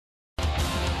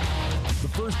The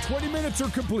first 20 minutes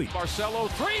are complete. Barcelo,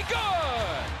 three,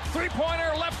 good!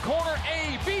 Three-pointer, left corner,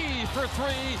 A.B. for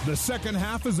three. The second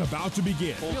half is about to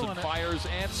begin. Pulls and fires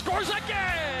and scores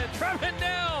again! Trevin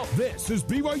Knell! This is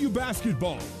BYU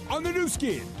basketball on the new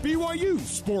skin, BYU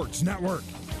Sports Network.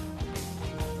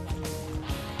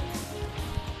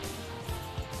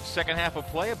 Second half of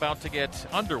play about to get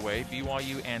underway.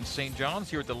 BYU and St. John's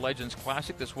here at the Legends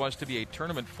Classic. This was to be a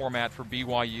tournament format for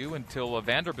BYU until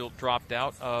Vanderbilt dropped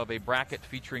out of a bracket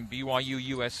featuring BYU,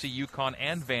 USC, UConn,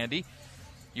 and Vandy.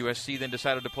 USC then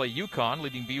decided to play UConn,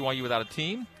 leaving BYU without a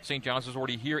team. St. John's is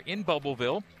already here in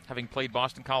Bubbleville, having played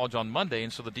Boston College on Monday,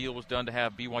 and so the deal was done to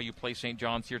have BYU play St.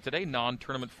 John's here today.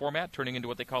 Non-tournament format, turning into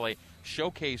what they call a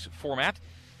showcase format.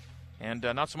 And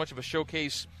not so much of a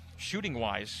showcase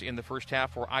shooting-wise in the first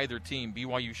half for either team.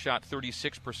 BYU shot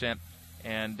 36%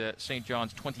 and St.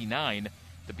 John's 29%.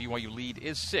 The BYU lead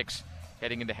is 6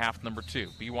 heading into half number 2.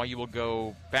 BYU will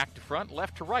go back to front,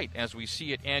 left to right as we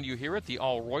see it and you hear it. The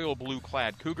all-royal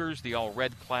blue-clad Cougars, the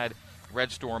all-red-clad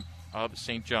Red Storm of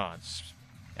St. John's.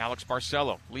 Alex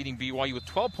Barcelo leading BYU with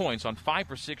 12 points on 5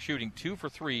 for 6 shooting, 2 for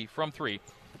 3 from 3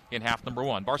 in half number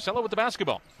 1. Barcelo with the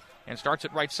basketball and starts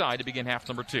at right side to begin half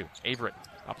number 2. Averett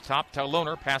up top to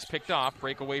Lohner, pass picked off,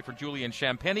 breakaway for Julian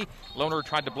Champagnie. Lohner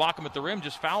tried to block him at the rim,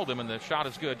 just fouled him, and the shot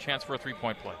is good. Chance for a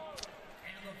three-point play.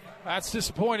 That's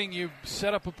disappointing. You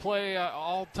set up a play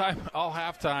all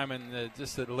halftime, and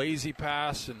just a lazy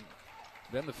pass, and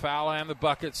then the foul and the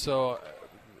bucket. So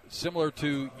similar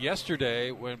to yesterday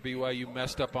when BYU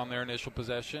messed up on their initial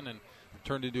possession and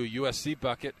turned into a USC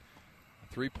bucket,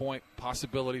 a three-point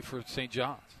possibility for St.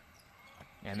 John's.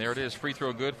 And there it is, free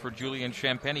throw good for Julian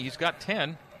Champagnie. He's got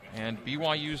 10, and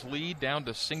BYU's lead down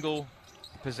to single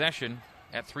possession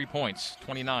at 3 points,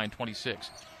 29-26.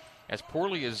 As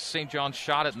poorly as St. John's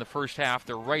shot it in the first half,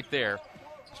 they're right there,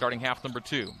 starting half number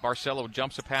 2. Barcelo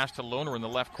jumps a pass to Lohner in the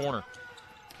left corner.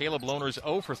 Caleb Lohner's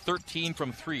 0 for 13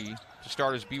 from 3 to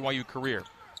start his BYU career.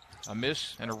 A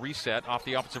miss and a reset off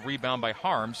the offensive rebound by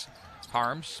Harms.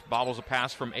 Harms bobbles a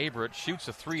pass from Averett, shoots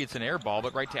a three, it's an air ball,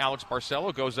 but right to Alex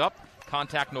Barcelo, goes up.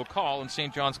 Contact, no call, and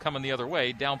St. John's coming the other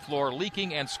way. Down floor,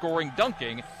 leaking and scoring,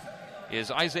 dunking,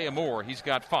 is Isaiah Moore. He's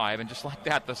got 5, and just like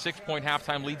that, the 6-point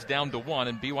halftime leads down to 1,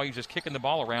 and BYU's just kicking the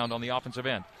ball around on the offensive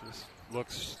end. This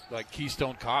looks like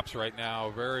Keystone Cops right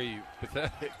now. Very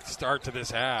pathetic start to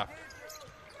this half.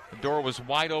 The door was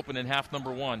wide open in half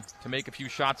number 1 to make a few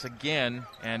shots again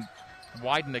and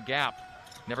widen the gap.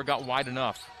 Never got wide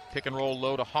enough. Pick and roll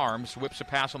low to Harms. Whips a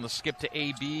pass on the skip to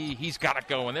A.B. He's got it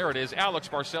going. There it is. Alex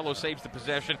Barcelo saves the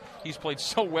possession. He's played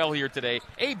so well here today.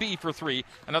 A.B. for 3.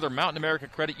 Another Mountain America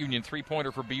Credit Union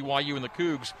three-pointer for BYU and the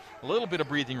Cougs. A little bit of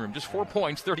breathing room. Just 4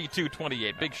 points,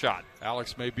 32-28. Big shot.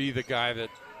 Alex may be the guy that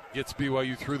gets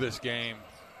BYU through this game.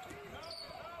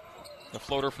 The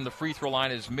floater from the free throw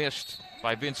line is missed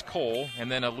by Vince Cole.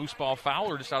 And then a loose ball foul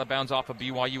or just out of bounds off of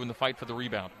BYU in the fight for the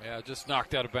rebound. Yeah, just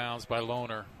knocked out of bounds by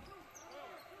Lohner.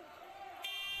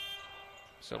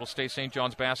 So it'll stay St.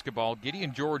 John's basketball.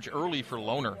 Gideon George early for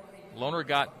Lohner. Lohner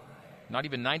got not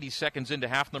even 90 seconds into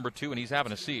half number 2, and he's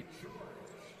having a seat.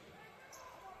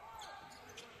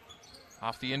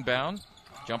 Off the inbound.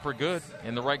 Jumper good.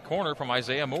 In the right corner from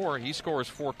Isaiah Moore. He scores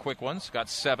 4 quick ones. Got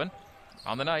 7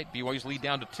 on the night. BYU's lead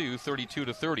down to 2,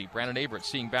 32-30. Brandon Averett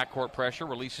seeing backcourt pressure.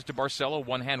 Releases to Barcelo.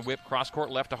 One-hand whip. Cross-court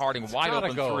left to Harding. Wide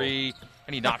open 3.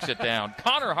 And he knocks it down.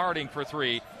 Connor Harding for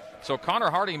 3. So Connor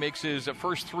Harding makes his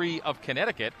first 3 of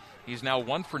Connecticut. He's now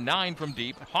 1 for 9 from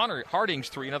deep. Harding's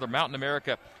 3, another Mountain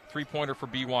America three-pointer for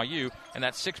BYU, and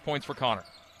that's 6 points for Connor.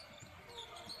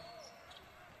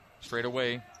 Straight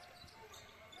away,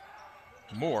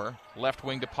 Moore, left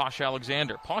wing to Posh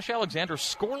Alexander. Posh Alexander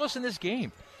scoreless in this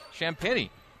game.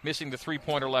 Champagnie missing the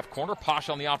three-pointer left corner. Posh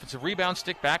on the offensive rebound,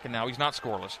 stick back, and now he's not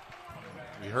scoreless.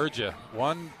 We heard you.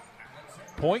 One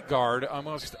point guard,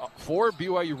 almost 4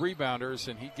 BYU rebounders,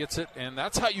 and he gets it, and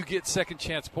that's how you get second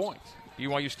chance points.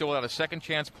 BYU still without a second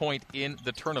chance point in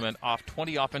the tournament off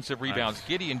 20 offensive rebounds. Nice.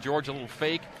 Gideon George a little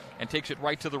fake and takes it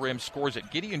right to the rim, scores it.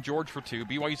 Gideon George for 2.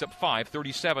 BYU's up 5,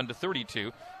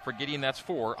 37-32. For Gideon, that's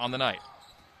 4 on the night.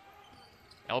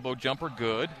 Elbow jumper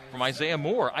good from Isaiah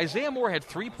Moore. Isaiah Moore had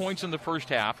 3 points in the first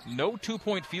half, no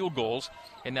 2-point field goals,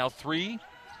 and now 3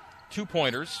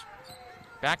 2-pointers.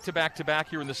 Back-to-back-to-back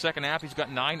here in the second half. He's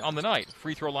got 9 on the night.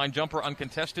 Free throw line jumper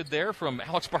uncontested there from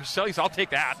Alex Barcelo. I'll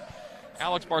take that.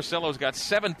 Alex Barcelo's got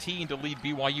 17 to lead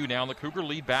BYU now, and the Cougar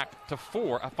lead back to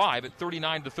 5 at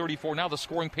 39-34. Now the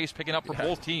scoring pace picking up for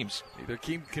both teams. Either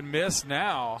team can miss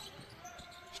now.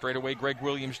 Straight away, Greg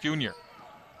Williams Jr.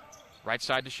 Right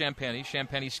side to Champagnie.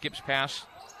 Champagnie skips past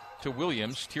to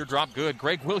Williams. Teardrop good.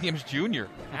 Greg Williams Jr.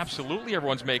 Absolutely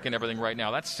everyone's making everything right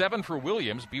now. That's 7 for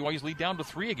Williams. BYU's lead down to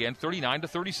 3 again,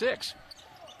 39-36.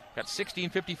 Got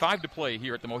 16:55 to play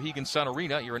here at the Mohegan Sun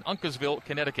Arena. You're in Uncasville,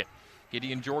 Connecticut.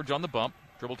 Gideon George on the bump.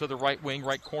 Dribble to the right wing,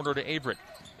 right corner to Averett.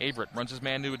 Averett runs his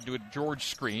man into a George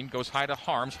screen. Goes high to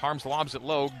Harms. Harms lobs it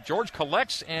low. George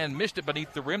collects and missed it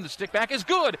beneath the rim. The stick back is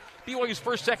good. BYU's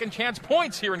first second chance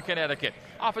points here in Connecticut.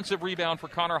 Offensive rebound for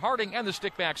Connor Harding and the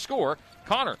stick back score.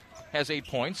 Connor has 8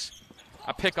 points.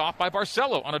 A pick off by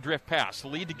Barcelo on a drift pass.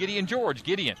 Lead to Gideon George.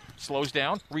 Gideon slows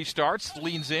down, restarts,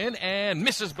 leans in, and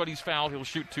misses, but he's fouled. He'll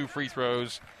shoot 2 free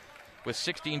throws with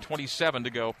 16:27 to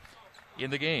go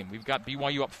in the game. We've got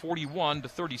BYU up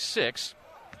 41-36.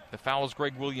 The foul is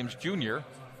Greg Williams Jr.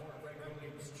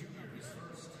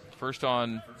 First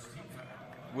on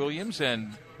Williams,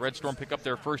 and Red Storm pick up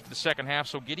their first of the second half.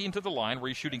 So Gideon to the line, where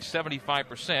he's shooting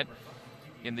 75%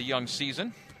 in the young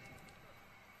season.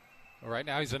 Right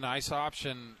now he's a nice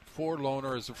option for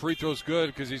Lohner as the free throw's good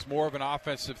because he's more of an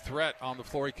offensive threat on the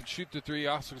floor. He can shoot the three,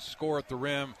 also score at the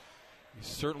rim. He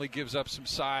certainly gives up some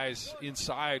size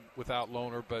inside without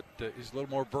Lohner, but he's a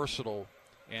little more versatile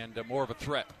and more of a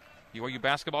threat. BYU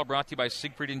basketball brought to you by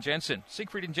Siegfried and Jensen.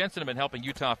 Siegfried and Jensen have been helping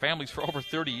Utah families for over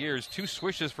 30 years. 2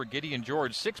 swishes for Gideon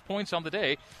George, 6 points on the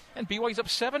day, and BYU's up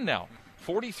 7 now,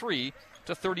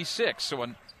 43-36. So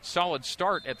a solid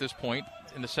start at this point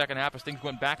in the second half as things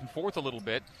went back and forth a little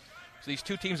bit. So these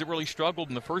two teams that really struggled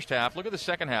in the first half. Look at the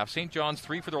second half. St. John's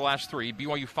 3 for their last 3.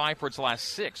 BYU 5 for its last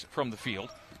 6 from the field.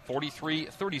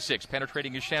 43-36.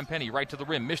 Penetrating is Champagny right to the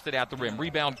rim. Missed it at the rim.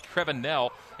 Rebound Trevin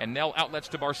Nell, and Nell outlets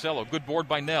to Barcelo. Good board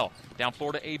by Nell. Down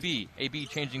floor to AB. AB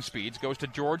changing speeds. Goes to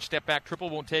George. Step back triple.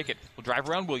 Won't take it. Will drive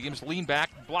around Williams. Lean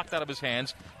back. Blocked out of his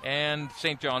hands. And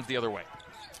St. John's the other way.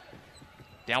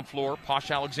 Down floor, Posh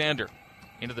Alexander.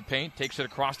 Into the paint. Takes it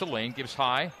across the lane. Gives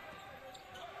high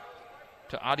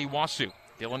to Adiwasu.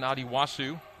 Dylan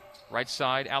Adiwasu. Right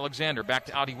side, Alexander. Back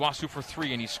to Adiwasu for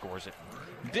 3, and he scores it.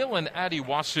 Dylan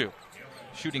Adiwasu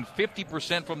shooting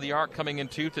 50% from the arc coming in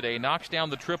 2 today. Knocks down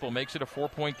the triple, makes it a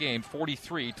 4-point game,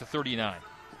 43-39.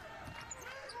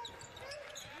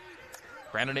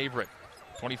 Brandon Averett,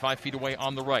 25 feet away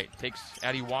on the right. Takes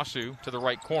Adiwasu to the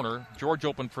right corner. George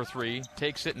open for 3.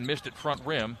 Takes it and missed it front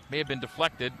rim. May have been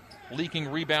deflected. Leaking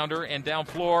rebounder, and down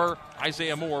floor,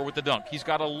 Isaiah Moore with the dunk. He's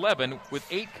got 11 with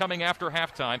 8 coming after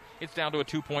halftime. It's down to a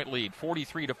 2-point lead,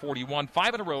 43-41.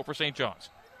 5 in a row for St. John's.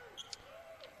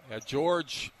 Yeah,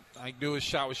 George, I knew his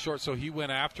shot was short, so he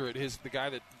went after it. The guy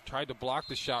that tried to block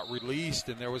the shot released,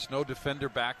 and there was no defender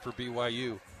back for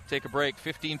BYU. Take a break,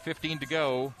 15:15 to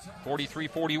go,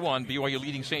 43-41. BYU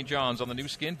leading St. John's on the new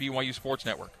skin, BYU Sports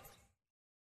Network.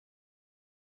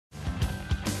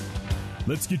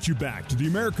 Let's get you back to the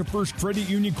America First Credit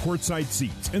Union courtside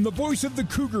seats and the voice of the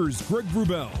Cougars, Greg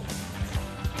Wrubell.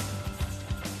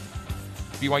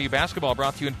 BYU basketball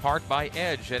brought to you in part by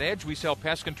Edge. At Edge, we sell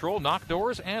pest control, knock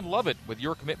doors, and love it. With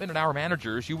your commitment and our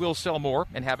managers, you will sell more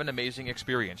and have an amazing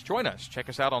experience. Join us. Check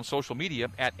us out on social media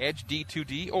at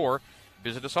EdgeD2D or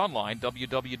visit us online,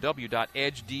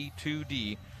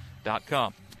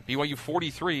 www.edged2d.com. BYU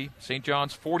 43, St.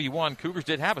 John's 41. Cougars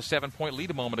did have a 7-point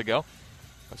lead a moment ago,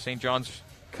 but St. John's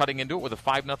cutting into it with a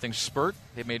 5-0 spurt.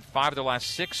 They've made 5 of their last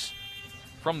 6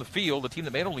 from the field. A team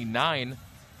that made only 9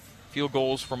 field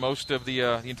goals for most of the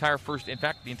entire first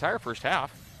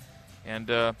half.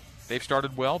 And they've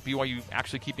started well. BYU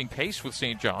actually keeping pace with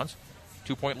St. John's.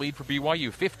 2-point lead for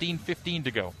BYU. 15:15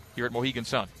 to go here at Mohegan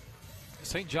Sun.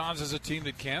 St. John's is a team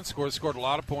that can score. They scored a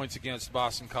lot of points against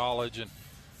Boston College,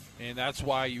 and that's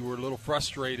why you were a little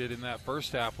frustrated in that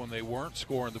first half when they weren't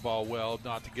scoring the ball well,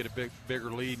 not to get a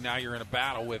bigger lead. Now you're in a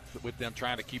battle with them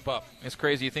trying to keep up. It's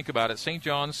crazy you think about it. St.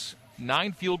 John's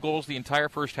 9 field goals the entire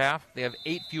first half. They have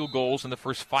 8 field goals in the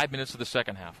first 5 minutes of the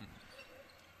second half.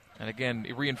 And again,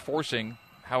 reinforcing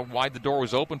how wide the door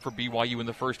was open for BYU in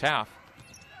the first half.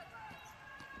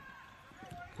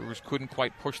 Cougars couldn't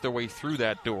quite push their way through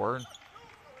that door.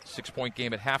 6-point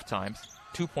game at halftime.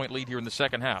 2-point lead here in the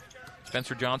second half.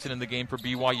 Spencer Johnson in the game for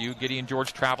BYU. Gideon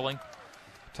George traveling.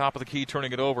 Top of the key,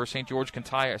 turning it over. St. John's can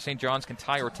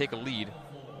tie or take a lead.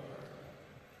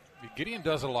 Gideon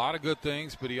does a lot of good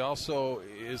things, but he also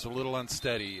is a little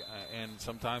unsteady, and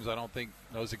sometimes I don't think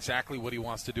knows exactly what he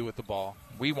wants to do with the ball.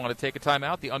 We want to take a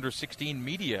timeout. The under-16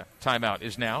 media timeout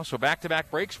is now. So back-to-back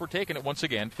breaks. We're taking it once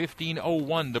again.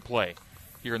 15:01 to play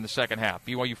here in the second half.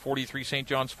 BYU 43, St.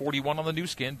 John's 41 on the new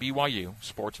skin, BYU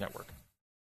Sports Network.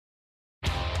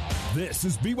 This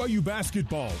is BYU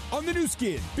basketball on the new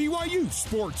skin, BYU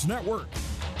Sports Network.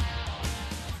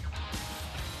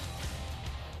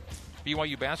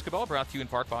 BYU basketball brought to you in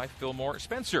part by Fillmore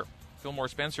Spencer. Fillmore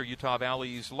Spencer, Utah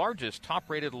Valley's largest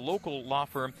top-rated local law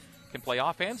firm, can play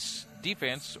offense,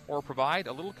 defense, or provide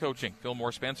a little coaching.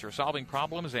 Fillmore Spencer, solving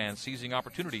problems and seizing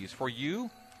opportunities for you,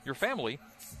 your family,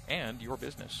 and your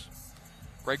business.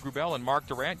 Greg Wrubell and Mark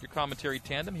Durant, your commentary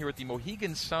tandem here at the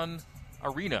Mohegan Sun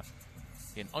Arena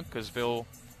in Uncasville,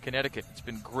 Connecticut. It's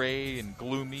been gray and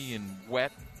gloomy and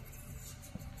wet,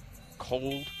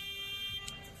 cold.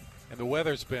 And the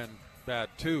weather's been bad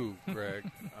too, Greg.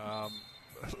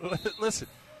 Listen,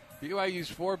 BYU's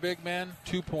 4 big men,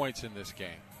 2 points in this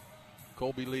game.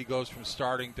 Colby Lee goes from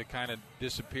starting to kind of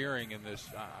disappearing in this.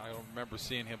 I don't remember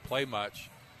seeing him play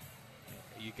much.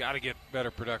 You got to get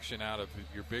better production out of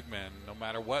your big men, no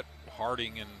matter what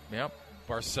Harding and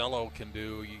Barcelo can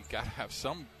do. You got to have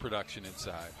some production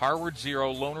inside. Harward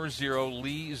 0, Lohner 0,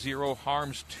 Lee 0,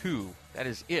 Harms 2. That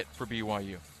is it for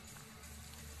BYU.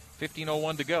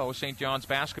 15:01 to go. St. John's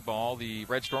basketball. The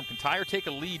Red Storm can tie or take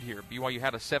a lead here. BYU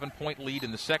had a 7-point lead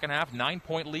in the second half,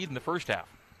 9-point lead in the first half.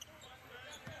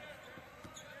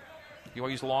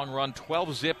 BYU's long run,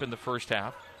 12-zip in the first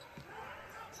half.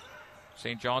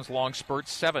 St. John's long spurt,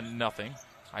 7-0.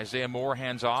 Isaiah Moore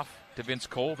hands off to Vince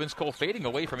Cole. Vince Cole fading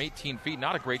away from 18 feet.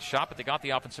 Not a great shot, but they got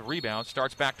the offensive rebound.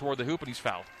 Starts back toward the hoop, and he's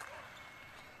fouled.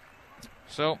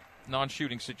 So,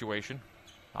 non-shooting situation.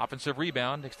 Offensive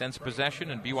rebound, extends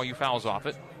possession, and BYU fouls off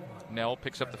it. Nell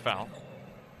picks up the foul.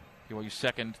 BYU's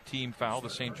second team foul. The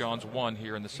St. John's won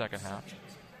here in the second half.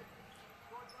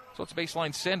 So it's a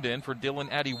baseline send-in for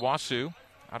Dylan Adiwasu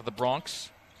out of the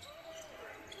Bronx.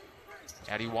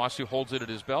 Adiwasu holds it at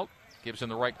his belt, gives in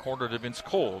the right corner to Vince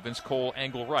Cole. Vince Cole,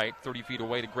 angle right, 30 feet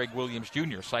away to Greg Williams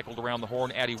Jr. Cycled around the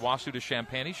horn, Adiwasu to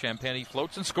Champagny. Champagny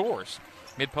floats and scores.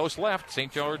 Mid-post left,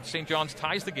 St. John's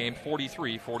ties the game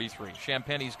 43-43.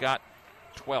 Champagny's got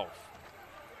 12.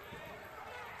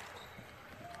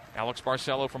 Alex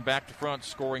Barcelo from back to front,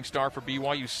 scoring star for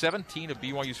BYU. 17 of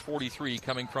BYU's 43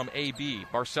 coming from AB.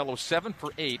 Barcelo 7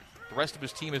 for 8. The rest of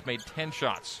his team has made 10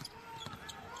 shots.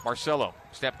 Barcelo,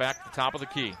 step back at the top of the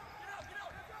key.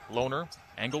 Lohner,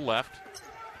 angle left.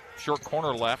 Short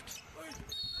corner left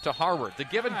to Harward. The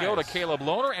give and go to Caleb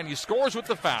Lohner, and he scores with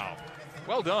the foul.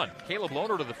 Well done. Caleb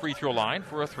Lohner to the free throw line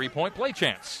for a 3-point play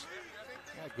chance.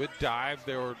 Yeah, good dive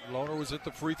there. Lohner was at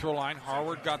the free throw line.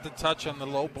 Harward got the touch on the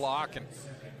low block, and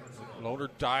Lohner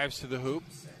dives to the hoop.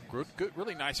 Good,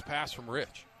 really nice pass from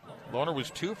Rich. Lohner was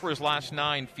 2 for his last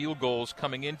 9 field goals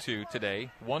coming into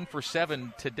today. 1 for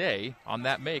 7 today on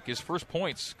that make. His first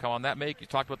points come on that make. You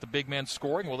talked about the big man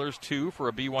scoring. Well, there's 2 for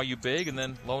a BYU big, and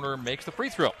then Lohner makes the free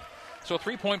throw. So a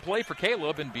 3-point play for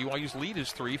Caleb, and BYU's lead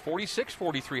is 3,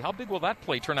 46-43. How big will that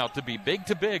play turn out to be? Big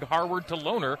to big, Harward to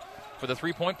Lohner for the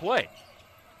 3-point play.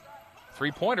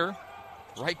 3-pointer,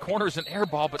 right corner's an air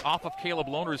ball, but off of Caleb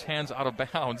Lohner's hands out of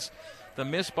bounds. The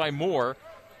miss by Moore.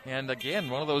 And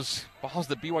again, one of those balls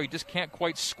that BYU just can't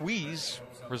quite squeeze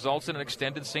results in an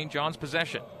extended St. John's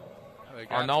possession.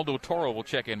 Arnaldo Toro will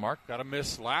check in, Mark. Got a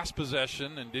miss last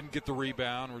possession and didn't get the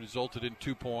rebound, resulted in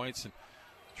 2 points. And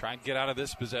try and get out of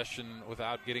this possession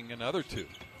without getting another 2.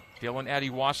 Dylan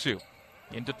Adiwasu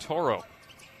into Toro.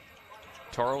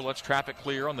 Toro lets traffic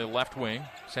clear on the left wing.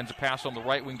 Sends a pass on the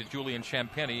right wing to Julian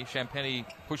Champagny. Champagny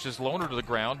pushes Lohner to the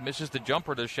ground. Misses the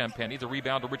jumper to Champagny. The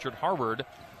rebound to Richard Harward.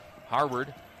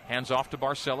 Harward hands off to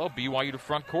Barcelo. BYU to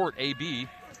front court. AB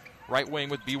right wing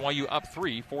with BYU up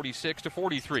 3,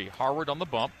 46-43. Harward on the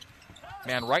bump.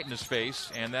 Man right in his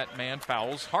face, and that man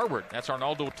fouls Harward. That's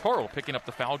Arnaldo Toro picking up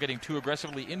the foul, getting too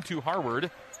aggressively into Harward.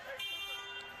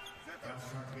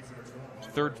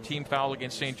 Third team foul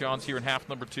against St. John's here in half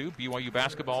number 2. BYU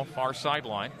basketball, far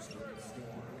sideline.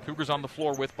 Cougars on the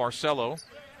floor with Barcelo,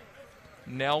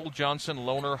 Nell, Johnson,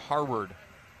 Lohner, Harward.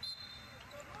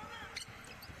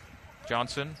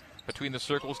 Johnson between the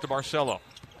circles to Barcelo.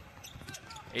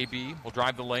 AB will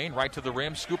drive the lane, right to the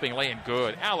rim, scooping lane,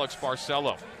 good. Alex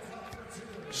Barcelo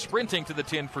sprinting to the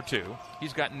tin for 2.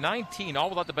 He's got 19, all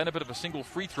without the benefit of a single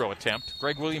free throw attempt.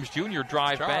 Greg Williams Jr.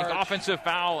 drive, bank, offensive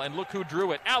foul, and look who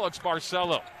drew it, Alex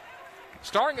Barcelo.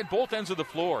 Starring at both ends of the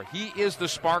floor, he is the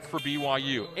spark for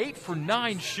BYU. 8 for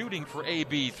 9 shooting for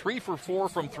AB, 3 for 4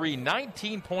 from 3,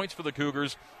 19 points for the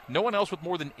Cougars. No one else with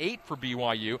more than 8 for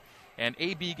BYU. And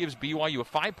AB gives BYU a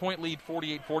 5-point lead,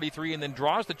 48-43, and then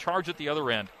draws the charge at the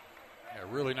other end. Yeah,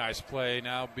 really nice play.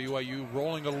 Now BYU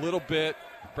rolling a little bit.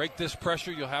 Break this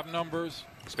pressure, you'll have numbers.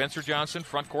 Spencer Johnson,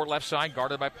 front court left side,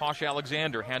 guarded by Posh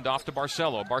Alexander. Hand off to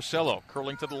Barcelo. Barcelo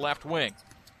curling to the left wing.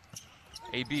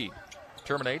 AB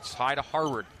terminates, high to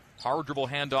Harward. Harward dribble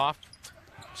handoff.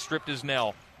 Stripped is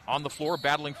Nell. On the floor,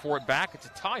 battling for it back. It's a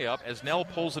tie-up as Nell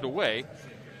pulls it away.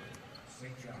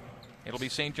 It'll be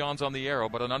St. John's on the arrow,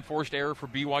 but an unforced error for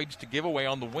BYU to give away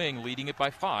on the wing, leading it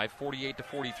by 5,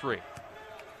 48-43.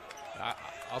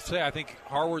 I'll say I think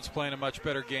Harward's playing a much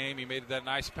better game. He made that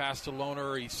nice pass to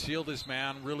Lohner. He sealed his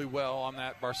man really well on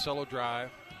that Barcelo drive.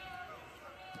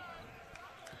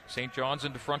 St. John's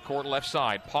into front court left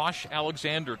side. Posh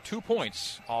Alexander, 2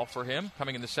 points, all for him,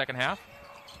 coming in the second half.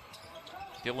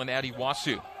 Dylan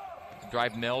Adiwasu.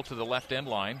 Drive Nell to the left end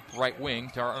line. Right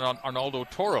wing to Arnaldo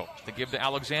Toro to give to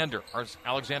Alexander.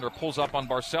 Alexander pulls up on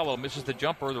Barcelo, misses the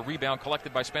jumper. The rebound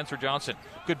collected by Spencer Johnson.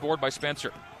 Good board by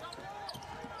Spencer.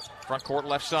 Front court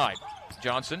left side.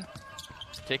 Johnson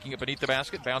taking it beneath the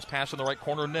basket. Bounce pass in the right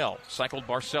corner. Nell. Cycled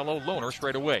Barcelo. Lohner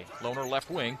straight away. Lohner left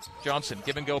wing. Johnson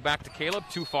give and go back to Caleb.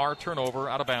 Too far. Turnover.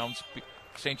 Out of bounds.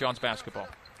 St. John's basketball.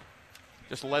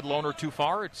 Just led Lohner too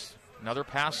far. It's another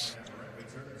pass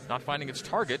not finding its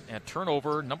target. And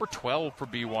turnover number 12 for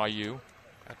BYU.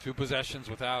 2 possessions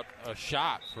without a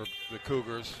shot for the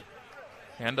Cougars.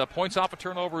 And points off of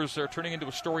turnovers are turning into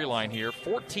a storyline here.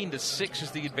 14-6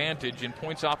 is the advantage in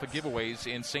points off of giveaways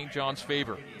in St. John's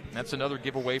favor. And that's another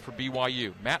giveaway for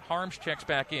BYU. Matt Harms checks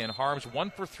back in. Harms 1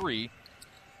 for 3,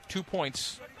 2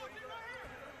 points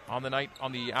on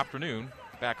the afternoon.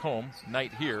 Back home,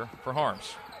 night here for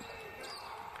Harms.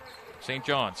 St.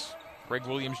 John's. Greg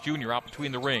Williams Jr. out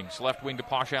between the rings. Left wing to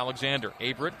Posh Alexander.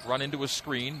 Averett run into a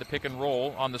screen. The pick and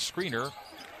roll on the screener.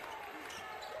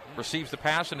 Receives the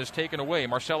pass and is taken away.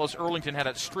 Marcellus Earlington had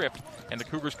it stripped, and the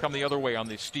Cougars come the other way on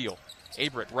the steal.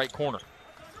 Averett, right corner.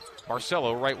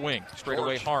 Marcelo, right wing. Straight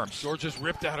away, Harms. George just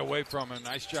ripped that away from him.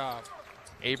 Nice job.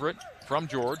 Averett from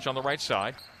George on the right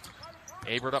side.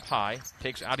 Averett up high.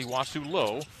 Takes Adiwasu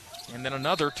low. And then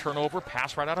another turnover,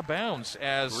 pass right out of bounds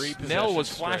as Nell was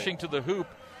flashing to the hoop,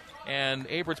 and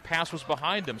Averett's pass was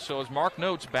behind him. So as Mark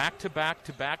notes,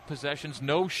 back-to-back possessions,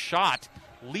 no shot,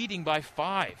 leading by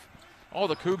 5. Oh,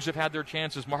 the Cougs have had their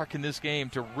chances, Mark, in this game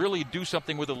to really do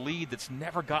something with a lead that's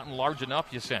never gotten large enough,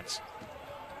 you sense.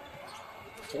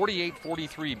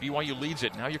 48-43, BYU leads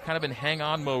it. Now you're kind of in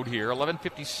hang-on mode here.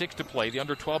 11:56 to play. The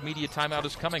under-12 media timeout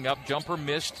is coming up. Jumper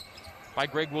missed by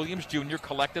Greg Williams Jr.,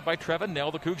 collected by Trevin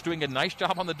Nell. The Cougs doing a nice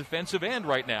job on the defensive end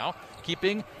right now,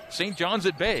 keeping St. John's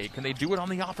at bay. Can they do it on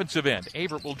the offensive end?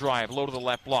 Averett will drive low to the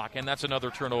left block, and that's another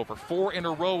turnover. 4 in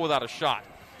a row without a shot.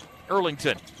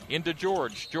 Earlington into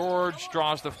George. George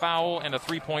draws the foul and a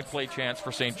 3-point play chance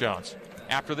for St. John's.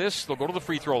 After this, they'll go to the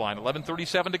free throw line.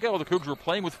 11:37 to go. The Cougs were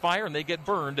playing with fire, and they get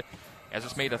burned as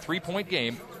it's made a 3-point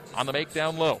game on the make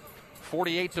down low.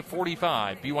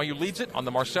 48-45. BYU leads it on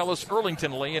the Marcellus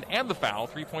Earlington lay-in and the foul.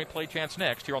 3-point play chance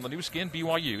next here on the new skin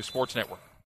BYU Sports Network.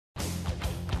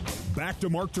 Back to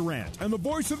Mark Durrant and the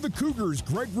voice of the Cougars,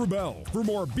 Greg Wrubell, for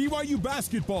more BYU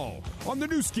basketball on the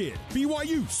new skin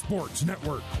BYU Sports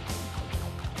Network.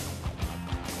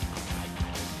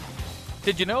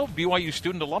 Did you know BYU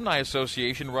Student Alumni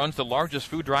Association runs the largest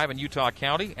food drive in Utah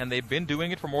County, and they've been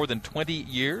doing it for more than 20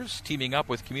 years? Teaming up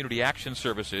with Community Action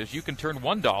Services, you can turn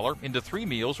 $1 into 3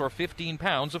 meals or 15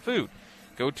 pounds of food.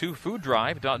 Go to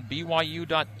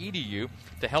fooddrive.byu.edu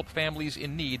to help families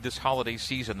in need this holiday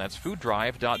season. That's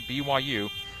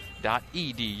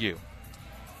fooddrive.byu.edu.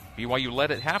 BYU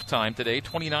led at halftime today,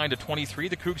 29-23.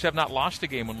 The Cougs have not lost a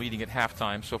game when leading at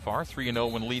halftime so far.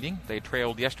 3-0 when leading. They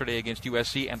trailed yesterday against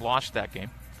USC and lost that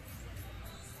game.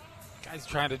 Guys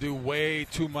trying to do way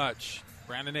too much.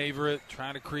 Brandon Averett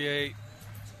trying to create.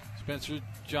 Spencer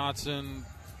Johnson,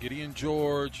 Gideon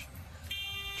George,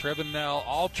 Trevin Nell,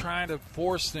 all trying to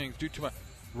force things, do too much.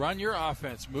 Run your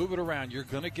offense, move it around. You're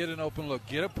going to get an open look.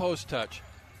 Get a post touch.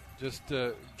 Just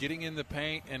getting in the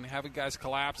paint and having guys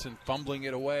collapse and fumbling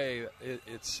it away,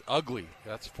 it's ugly.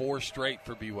 That's 4 straight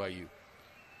for BYU.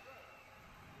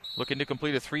 Looking to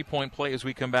complete a 3-point play as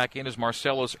we come back in is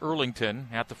Marcellus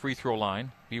Earlington at the free throw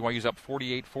line. BYU's up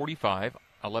 48-45,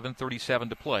 11:37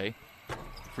 to play.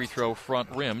 Free throw front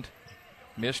rimmed,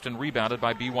 missed and rebounded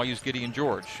by BYU's Gideon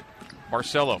George.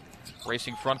 Barcelo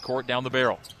racing front court down the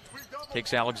barrel.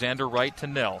 Takes Alexander right to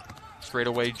Nell. Straight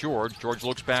away, George. George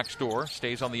looks back door,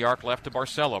 stays on the arc left to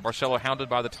Barcelo. Barcelo hounded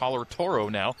by the taller Toro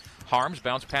now. Harms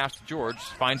bounce past George,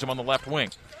 finds him on the left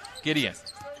wing. Gideon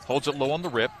holds it low on the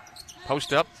rip.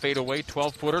 Post up, fade away,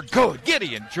 12-footer. Good,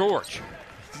 Gideon George.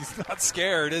 He's not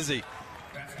scared, is he?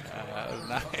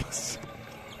 Nice.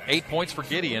 8 points for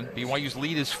Gideon. BYU's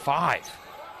lead is 5.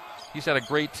 He's had a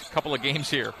great couple of games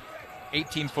here.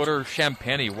 18-footer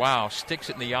Champagny, wow, sticks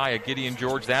it in the eye of Gideon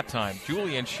George that time.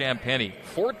 Julian Champagny,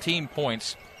 14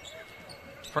 points.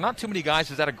 For not too many guys,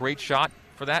 is that a great shot?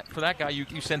 For that guy,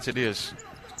 you sense it is.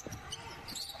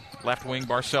 Left wing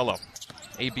Barcelo.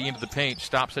 AB into the paint,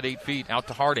 stops at 8 feet, out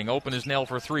to Harding. Open is Nell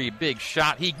for three. Big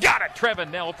shot. He got it.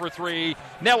 Trevin Nell for three.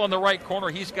 Nell in the right corner.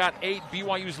 He's got 8.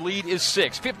 BYU's lead is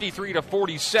 6,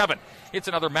 53-47. It's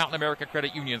another Mountain America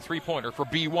Credit Union three-pointer for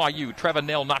BYU. Trevin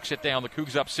Nell knocks it down. The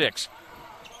Cougs up 6.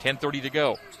 10:30 to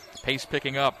go. Pace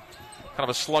picking up. Kind of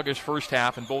a sluggish first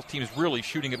half, and both teams really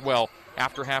shooting it well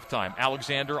after halftime.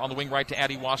 Alexander on the wing right to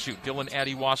Adiwasu. Dylan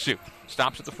Adiwasu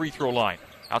stops at the free throw line.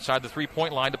 Outside the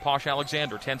three-point line to Posh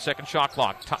Alexander. 10-second shot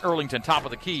clock. Earlington, top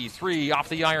of the key. 3 off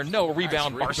the iron. No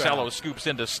rebound. Nice Barcelo scoops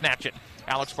in to snatch it.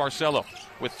 Alex Barcelo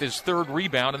with his third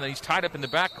rebound, and then he's tied up in the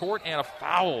backcourt, and a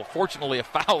foul. Fortunately, a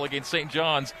foul against St.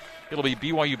 John's. It'll be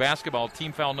BYU basketball,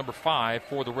 team foul number 5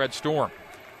 for the Red Storm.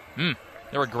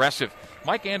 They're aggressive.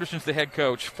 Mike Anderson's the head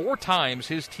coach. 4 times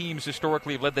his teams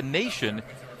historically have led the nation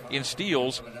in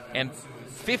steals, and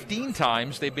 15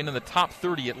 times they've been in the top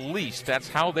 30 at least. That's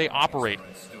how they operate.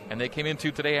 And they came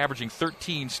into today averaging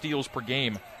 13 steals per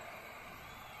game.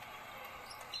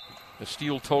 The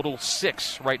steal total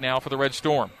 6 right now for the Red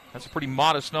Storm. That's a pretty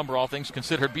modest number, all things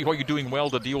considered. BYU doing well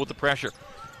to deal with the pressure.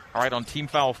 All right, on team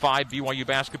foul 5, BYU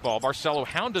basketball. Barcelo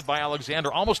hounded by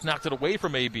Alexander, almost knocked it away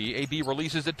from AB. AB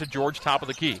releases it to George, top of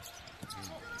the key.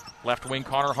 Left wing,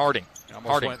 Connor Harding.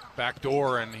 Almost went back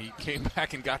door, and he came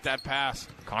back and got that pass.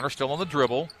 Connor still on the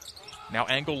dribble. Now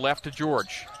angle left to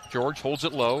George. George holds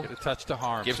it low. Get a touch to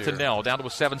Harms. Gives here to Nell. Down to a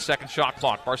 7-second shot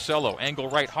clock. Barcelo, angle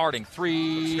right, Harding.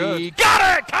 3. Good.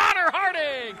 Got it! Connor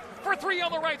Harding for 3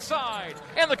 on the right side.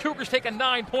 And the Cougars take a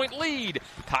 9-point lead.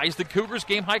 Ties the Cougars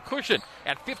game-high cushion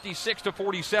at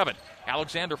 56-47.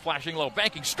 Alexander flashing low,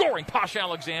 banking, scoring. Posh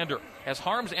Alexander as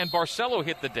Harms and Barcelo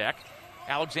hit the deck.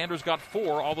 Alexander's got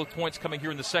 4, all the points coming here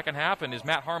in the second half, and is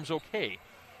Matt Harms okay?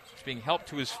 He's being helped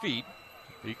to his feet.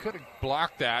 He could have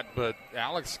blocked that, but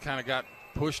Alex kind of got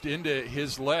pushed into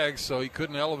his legs, so he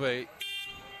couldn't elevate.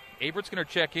 Avertt's going to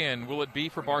check in. Will it be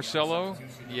for Barcelo?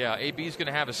 Yeah, AB's going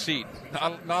to have a seat.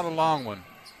 Not a long one.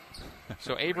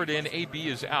 So Avert in, AB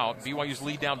is out. BYU's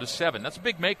lead down to 7. That's a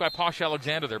big make by Posh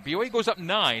Alexander there. BYU goes up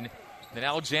 9, then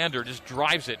Alexander just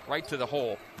drives it right to the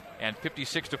hole. And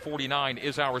 56-49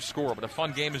 is our score. But a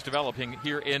fun game is developing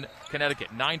here in Connecticut.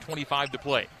 9:25 to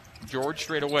play. George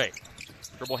straight away.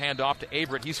 Dribble handoff to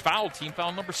Avert. He's fouled. Team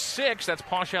foul number 6. That's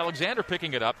Posh Alexander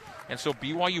picking it up. And so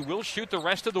BYU will shoot the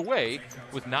rest of the way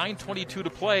with 9:22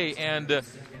 to play. And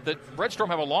the Red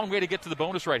Storm have a long way to get to the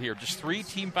bonus right here. Just 3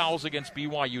 team fouls against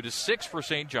BYU to 6 for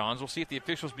St. John's. We'll see if the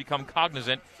officials become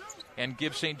cognizant and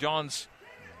give St. John's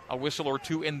a whistle or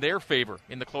 2 in their favor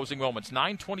in the closing moments.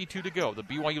 9:22 to go. The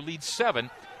BYU lead 7,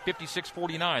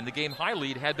 56-49. The game high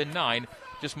lead had been 9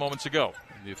 just moments ago.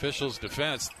 In the officials'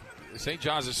 defense, St.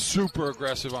 John's is super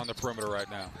aggressive on the perimeter right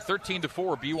now.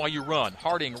 13-4, BYU run.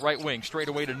 Harding, right wing, straight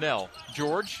away to Nell.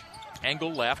 George,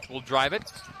 angle left, will drive it.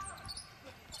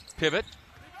 Pivot.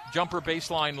 Jumper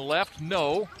baseline left,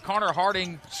 no. Connor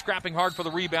Harding scrapping hard for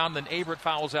the rebound, then Avert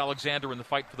fouls Alexander in the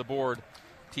fight for the board.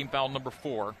 Team foul number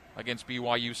 4 against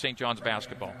BYU St. John's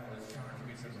basketball.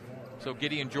 So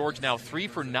Gideon George now 3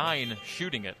 for 9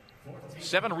 shooting it.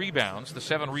 7 rebounds. The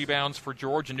 7 rebounds for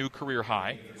George, a new career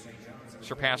high,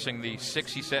 surpassing the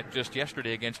 6 he set just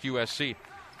yesterday against USC.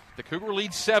 The Cougar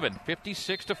lead 7,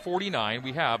 56-49.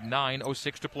 We have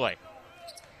 9:06 to play.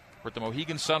 We're at the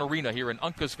Mohegan Sun Arena here in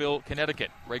Uncasville,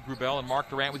 Connecticut. Greg Wrubell and Mark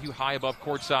Durant with you high above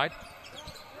courtside.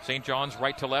 St. John's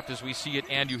right to left as we see it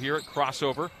and you hear it.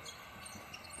 Crossover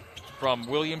from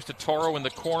Williams to Toro in the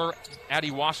corner.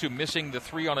 Adiwasu missing the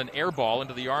 3 on an air ball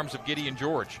into the arms of Gideon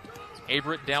George.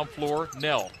 Averitt down floor,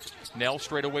 Nell. Nell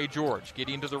straight away George.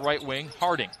 Gideon to the right wing,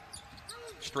 Harding.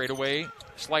 Straight away,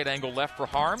 slight angle left for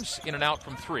Harms. In and out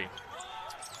from 3.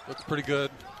 Looks pretty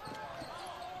good.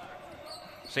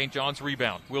 St. John's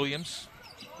rebound. Williams,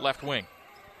 left wing.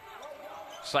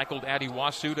 Cycled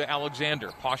Adiwasu to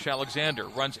Alexander. Posh Alexander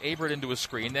runs Averitt into a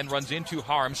screen, then runs into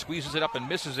Harms, squeezes it up and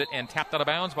misses it, and tapped out of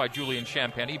bounds by Julian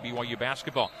Champagny, BYU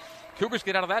basketball. Cougars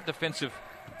get out of that defensive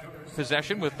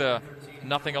possession with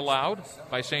nothing allowed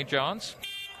by St. John's.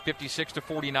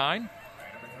 56-49.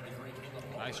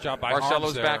 Nice job by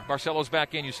Harms there. Barcelo's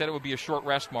back in. You said it would be a short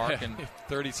rest, Mark. And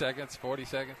 30 seconds, 40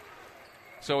 seconds.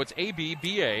 So it's AB,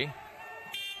 BA,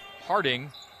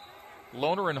 Harding,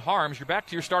 Lohner, and Harms. You're back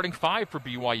to your starting 5 for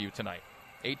BYU tonight.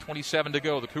 8:27 to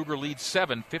go. The Cougar leads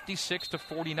 7,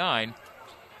 56-49.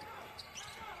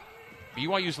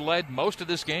 BYU's led most of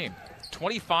this game.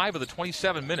 25 of the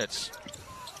 27 minutes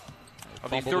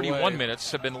of the 31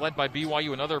 minutes have been led by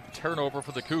BYU. Another turnover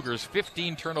for the Cougars.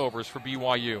 15 turnovers for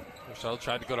BYU. Rochelle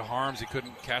tried to go to Harms. He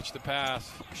couldn't catch the pass.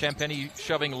 Champagny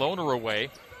shoving Lohner away.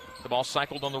 The ball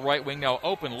cycled on the right wing. Now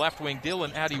open left wing.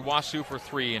 Dylan Adiwasu for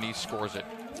 3, and he scores it.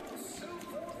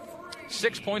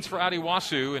 6 points for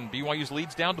Adiwasu, and BYU's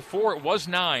lead's down to 4. It was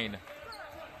 9.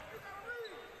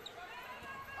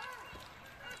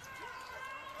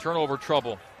 Turnover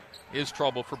trouble is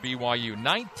trouble for BYU.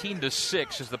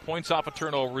 19-6 is the points off of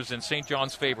turnovers in St.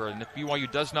 John's favor. And if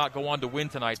BYU does not go on to win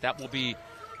tonight, that will be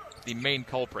the main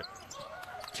culprit.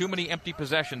 Too many empty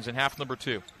possessions in half number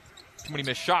 2. Too many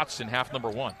missed shots in half number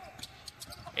 1.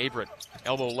 Averett,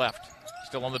 elbow left,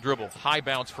 still on the dribble. High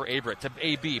bounce for Averett to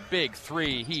AB. Big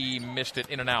three. He missed it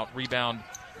in and out. Rebound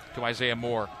to Isaiah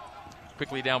Moore.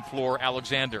 Quickly down floor,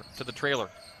 Alexander to the trailer.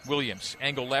 Williams,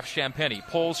 angle left, Champagnie.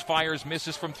 Pulls, fires,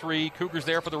 misses from 3. Cougars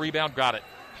there for the rebound. Got it.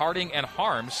 Harding and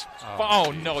Harms.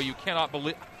 Oh no, you cannot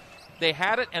believe. They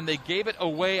had it and they gave it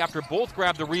away after both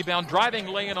grabbed the rebound. Driving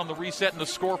lay-in on the reset and the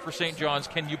score for St. John's.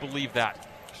 Can you believe that?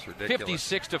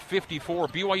 56-54.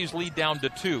 BYU's lead down to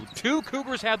 2. 2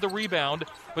 Cougars had the rebound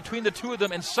between the two of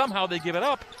them, and somehow they give it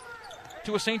up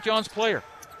to a St. John's player.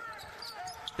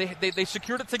 They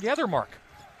secured it together, Mark.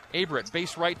 Averett,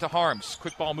 base right to Harms.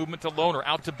 Quick ball movement to Lohner,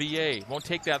 out to BA. Won't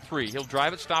take that 3. He'll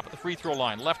drive it, stop at the free throw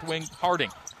line. Left wing,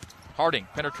 Harding,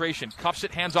 penetration, cuffs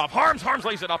it, hands off. Harms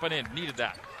lays it up and in. Needed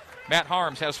that. Matt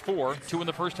Harms has 4, 2 in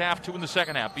the first half, 2 in the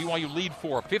second half. BYU lead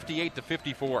 4,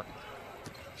 58-54.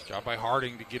 Job by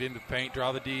Harding to get into the paint,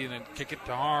 draw the D, and then kick it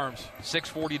to Harms.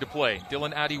 6:40 to play.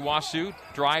 Dylan Adiwasu,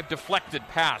 drive, deflected,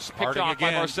 pass. Picked Harding off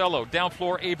again by Marcelo. Down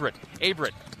floor, Averett.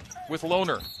 Averett with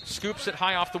Lohner. Scoops it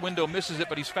high off the window, misses it,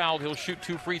 but he's fouled. He'll shoot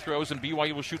 2 free throws, and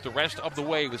BYU will shoot the rest of the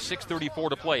way with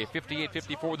 6:34 to play.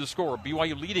 58-54 the score.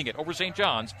 BYU leading it over St.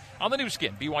 John's on the new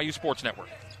skin, BYU Sports Network.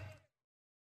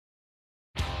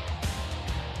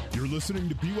 You're listening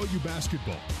to BYU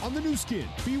Basketball on the new skin,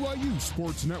 BYU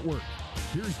Sports Network.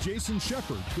 Here's Jason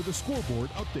Shepard with a scoreboard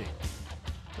update.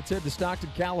 Let's head to Stockton,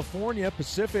 California.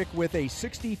 Pacific with a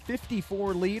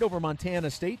 60-54 lead over Montana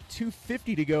State.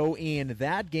 2:50 to go in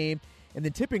that game. And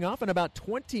then tipping off in about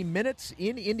 20 minutes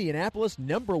in Indianapolis,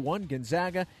 number 1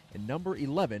 Gonzaga and number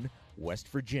 11 West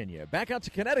Virginia. Back out to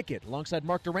Connecticut alongside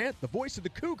Mark Durrant, the voice of the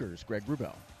Cougars, Greg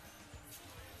Wrubell.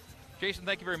 Jason,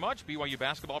 thank you very much. BYU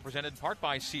Basketball presented in part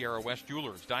by Sierra West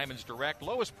Jewelers. Diamonds Direct,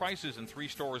 lowest prices in 3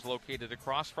 stores located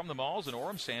across from the malls in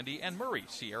Orem, Sandy, and Murray.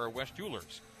 Sierra West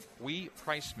Jewelers. We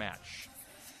price match.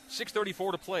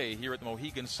 6:34 to play here at the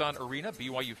Mohegan Sun Arena.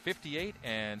 BYU 58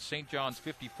 and St. John's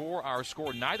 54. Our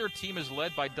score, neither team is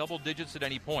led by double digits at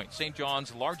any point. St.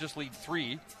 John's largest lead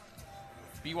 3.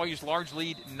 BYU's large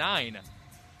lead 9.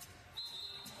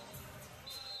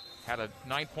 Had a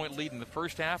 9-point lead in the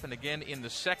first half and again in the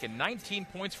second. 19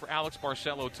 points for Alex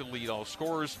Barcelo to lead all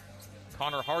scorers.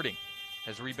 Connor Harding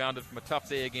has rebounded from a tough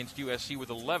day against USC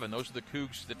with 11. Those are the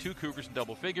 2 Cougars in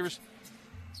double figures.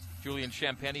 Julian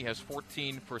Champagnie has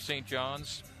 14 for St.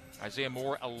 John's. Isaiah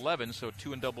Moore, 11, so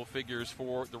 2 in double figures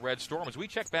for the Red Storm. As we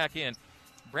check back in,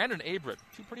 Brandon Averett,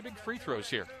 2 pretty big free throws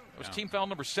here. It was team foul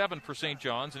number 7 for St.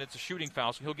 John's, and it's a shooting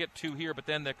foul, so he'll get 2 here, but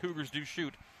then the Cougars do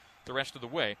shoot the rest of the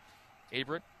way.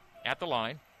 Averett at the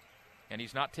line, and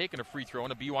he's not taken a free throw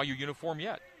in a BYU uniform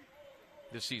yet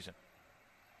this season.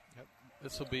 Yep.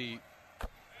 This will be...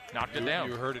 Knocked it down.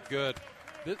 You heard it good.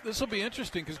 This will be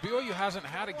interesting because BYU hasn't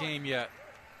had a game yet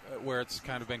where it's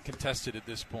kind of been contested at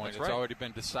this point. It's already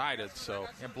been decided. So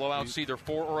and blowouts either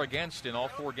for or against in all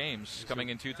 4 games coming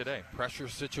into today. Pressure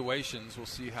situations, we'll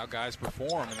see how guys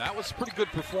perform. And that was a pretty good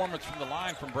performance from the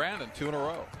line from Brandon, 2 in a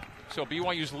row. So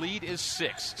BYU's lead is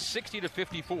 6,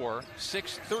 60-54,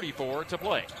 6:34 to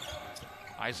play.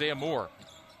 Isaiah Moore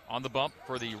on the bump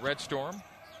for the Red Storm.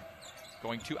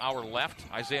 Going to our left,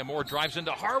 Isaiah Moore drives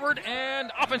into Harward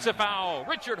and offensive foul.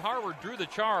 Richard Harward drew the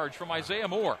charge from Isaiah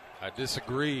Moore. I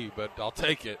disagree, but I'll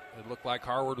take it. It looked like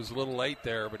Harward was a little late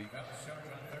there, but he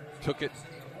took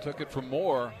it from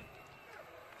Moore.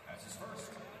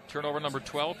 Turnover number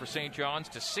 12 for St. John's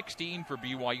to 16 for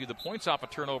BYU. The points off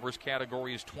of turnovers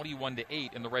category is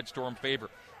 21-8 in the Red Storm favor.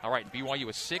 All right, BYU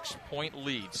a 6-point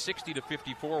lead,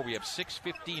 60-54. We have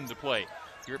 6:15 to play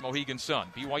here at Mohegan Sun.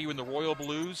 BYU in the Royal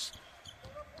Blues,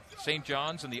 St.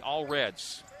 John's in the All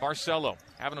Reds. Barcelo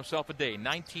having himself a day,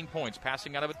 19 points,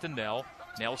 passing out of it to Nell.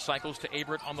 Nell cycles to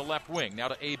Averett on the left wing. Now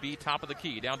to AB, top of the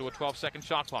key, down to a 12-second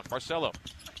shot clock. Barcelo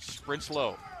sprints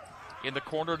low. In the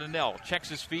corner to Nell. Checks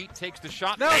his feet, takes the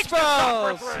shot. Nell makes the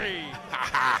shot for falls. 3.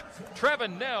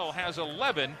 Trevin Nell has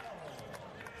 11.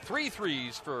 3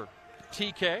 threes for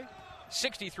TK.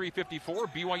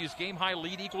 63-54. BYU's game-high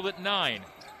lead equaled at 9.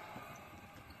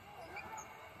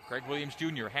 Greg Williams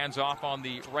Jr. hands off on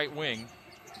the right wing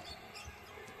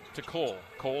to Cole.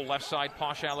 Cole left side,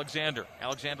 Posh Alexander.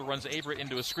 Alexander runs Averett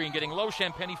into a screen, getting low.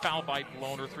 Champagnie fouled by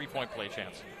Lohner. 3-point play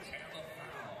chance.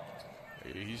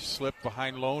 He slipped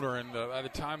behind Lohner, and by the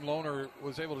time Lohner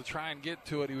was able to try and get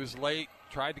to it, he was late,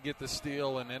 tried to get the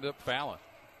steal, and ended up fouling.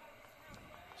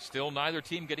 Still neither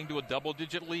team getting to a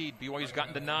double-digit lead. BYU's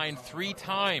gotten to 9 3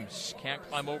 times. Can't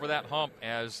climb over that hump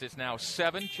as it's now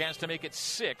 7. Chance to make it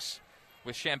 6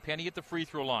 with Champagnie at the free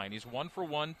throw line. He's 1 for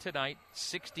 1 tonight,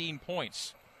 16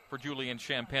 points for Julian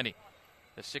Champagnie.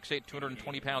 The 6'8",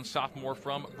 220-pound sophomore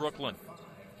from Brooklyn.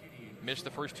 Missed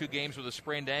the first 2 games with a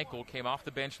sprained ankle, came off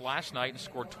the bench last night and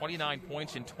scored 29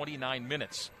 points in 29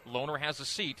 minutes. Lohner has a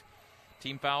seat.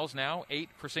 Team fouls now, 8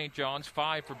 for St. John's,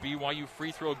 5 for BYU.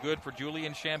 Free throw good for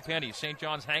Julian Champagnie. St.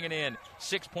 John's hanging in,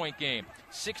 6-point game,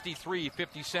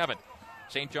 63-57.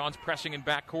 St. John's pressing in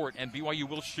backcourt, and BYU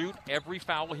will shoot every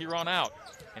foul here on out.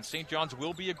 And St. John's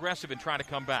will be aggressive in trying to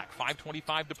come back.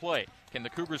 5:25 to play. Can the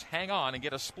Cougars hang on and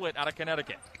get a split out of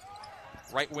Connecticut?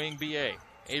 Right wing, B.A.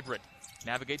 Averett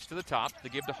navigates to the top. The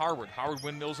give to Harward. Harward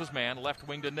windmills his man. Left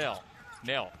wing to Nell.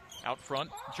 Nell out front,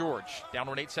 George. Down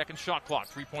to an 8-second shot clock.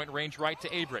 3-point range right to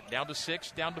Averett. Down to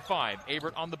 6, down to 5.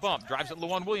 Averett on the bump. Drives at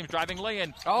Luan Williams. Driving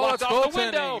lay-in. Oh, it's off the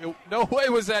window. No way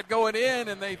was that going in,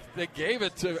 and they gave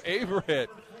it to Averett.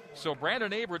 So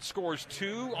Brandon Averett scores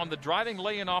 2 on the driving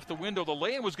lay-in off the window. The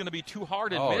lay-in was going to be too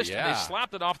hard and missed, and they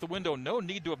slapped it off the window. No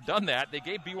need to have done that. They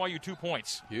gave BYU 2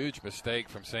 points. Huge mistake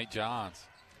from St. John's.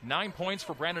 9 points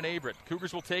for Brandon Averett.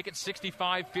 Cougars will take it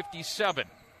 65-57.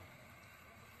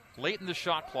 Late in the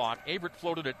shot clock, Averett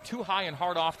floated it too high and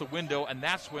hard off the window, and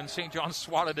that's when St. John's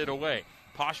swatted it away.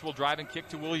 Posh will drive and kick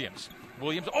to Williams.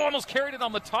 Williams almost carried it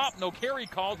on the top. No carry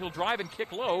called. He'll drive and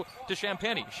kick low to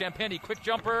Champagnie. Champagnie, quick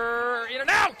jumper, in and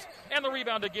out! And the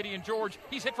rebound to Gideon George.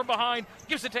 He's hit from behind,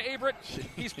 gives it to Averett.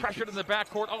 He's pressured in the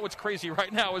backcourt. Oh, it's crazy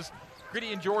right now as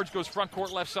Gideon George goes front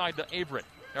court left side to Averett.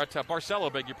 Or to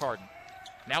Barcelo, beg your pardon.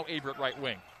 Now Averett right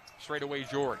wing. Straight away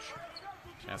George.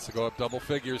 Chance to go up double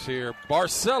figures here.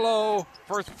 Barcelo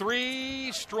for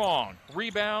 3, strong.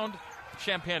 Rebound,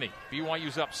 Champagnie.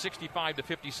 BYU's up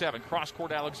 65-57. Cross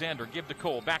court Alexander. Give to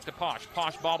Cole. Back to Posh.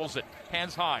 Posh bobbles it.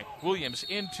 Hands high. Williams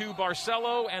into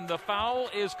Barcelo, and the foul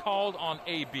is called on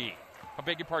AB. I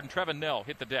beg your pardon, Trevin Nell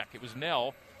hit the deck. It was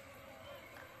Nell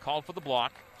called for the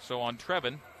block. So on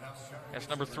Trevin, that's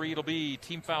number 3. It'll be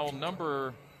team foul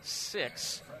number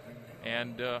 6.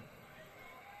 And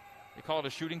they call it a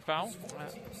shooting foul?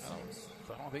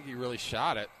 I don't think he really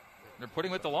shot it. They're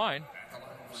putting him at the line.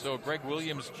 So Greg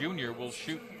Williams Jr. will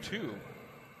shoot 2. He's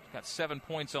got 7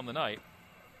 points on the night.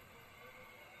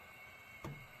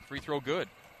 Free throw good.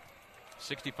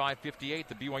 65-58.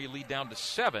 The BYU lead down to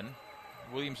 7.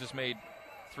 Williams has made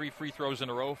 3 free throws in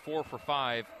a row, 4 for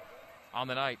 5 on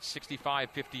the night.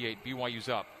 65-58. BYU's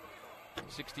up.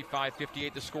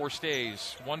 65-58, the score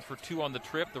stays. 1 for 2 on the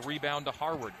trip. The rebound to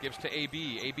Harward. Gives to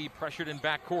AB. AB pressured in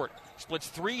backcourt. Splits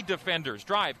 3 defenders.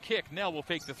 Drive, kick. Nell will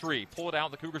fake the 3. Pull it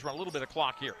out. The Cougars run a little bit of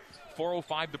clock here.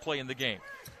 4:05 to play in the game.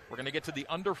 We're going to get to the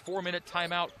under 4-minute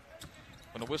timeout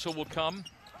when the whistle will come.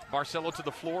 Barcelo to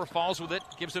the floor. Falls with it.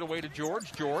 Gives it away to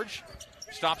George. George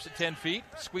stops at 10 feet.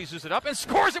 Squeezes it up and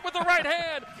scores it with the right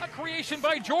hand. A creation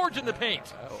by George in the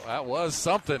paint. Oh, that was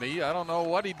something. I don't know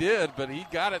what he did, but he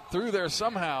got it through there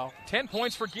somehow. 10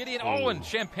 points for Gideon. Oh, and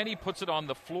Champagnie puts it on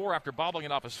the floor after bobbling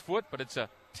it off his foot, but it's a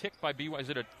tick by BYU. Is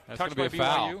it a touch by BYU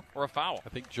foul. Or a foul? I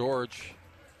think George.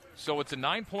 So it's a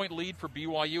 9-point lead for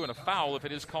BYU, and a foul, if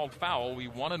it is called foul, will be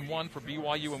 1-1 for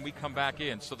BYU when we come back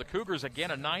in. So the Cougars, again,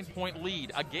 a 9-point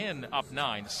lead, again up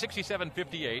 9,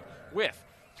 67-58 with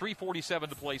 3:47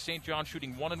 to play. St. John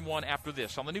shooting 1-1 after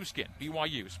this on the new skin,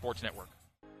 BYU Sports Network.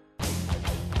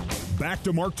 Back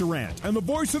to Mark Durrant and the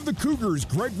voice of the Cougars,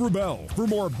 Greg Wrubell, for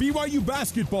more BYU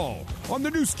basketball on the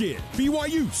new skin,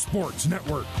 BYU Sports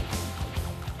Network.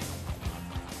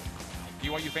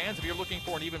 BYU fans, if you're looking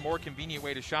for an even more convenient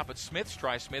way to shop at Smith's,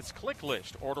 try Smith's Click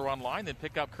List. Order online, then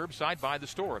pick up curbside by the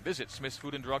store. Visit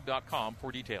smithsfoodanddrug.com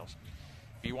for details.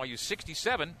 BYU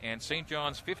 67 and St.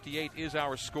 John's 58 is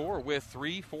our score with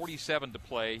 3:47 to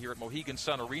play here at Mohegan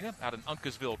Sun Arena out in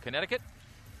Uncasville, Connecticut.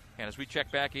 And as we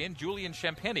check back in, Julian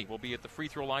Champagnie will be at the free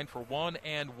throw line for 1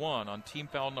 and 1 on team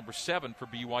foul number 7 for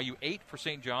BYU, 8 for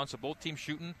St. John's. So both teams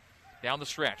shooting down the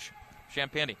stretch.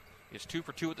 Champagnie is 2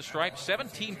 for 2 at the stripe,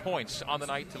 17 points on the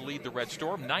night to lead the Red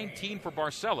Storm, 19 for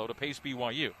Barcelo to pace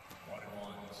BYU.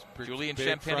 Julian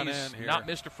Champagnie's not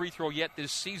missed a free throw yet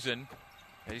this season,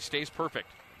 and he stays perfect.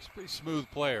 He's a pretty smooth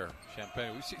player,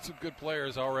 Champagnie. We've seen some good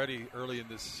players already early in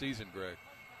this season, Greg.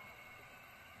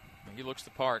 He looks the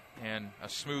part, and a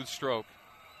smooth stroke.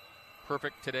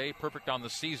 Perfect today, perfect on the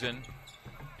season,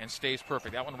 and stays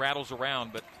perfect. That one rattles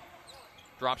around, but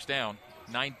drops down.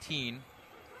 19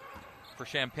 for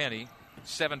Champagnie.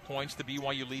 7 points. The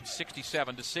BYU lead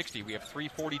 67-60. We have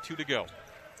 3:42 to go.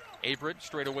 Averett,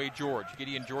 straight away George.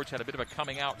 Gideon George had a bit of a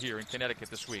coming out here in Connecticut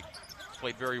this week.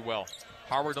 Played very well.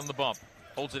 Harward on the bump.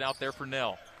 Holds it out there for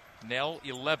Nell. Nell,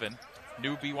 11.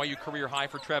 New BYU career high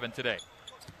for Trevin today.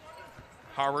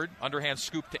 Harward, underhand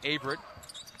scoop to Averett.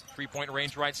 Three-point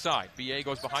range right side. BA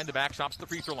goes behind the back, stops the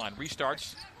free throw line.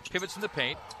 Restarts, pivots in the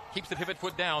paint. Keeps the pivot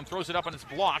foot down, throws it up, and it's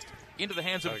blocked into the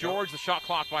hands of George. The shot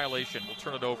clock violation will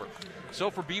turn it over. So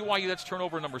for BYU, that's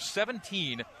turnover number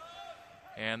 17.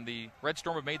 And the Red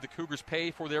Storm have made the Cougars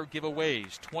pay for their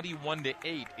giveaways.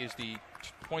 21-8 is the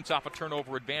points off a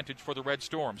turnover advantage for the Red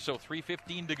Storm. So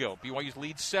 3:15 to go. BYU's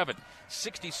lead 7,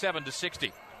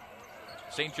 67-60.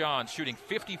 St. John's shooting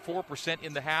 54%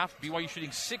 in the half. BYU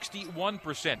shooting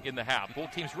 61% in the half.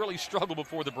 Both teams really struggle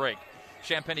before the break.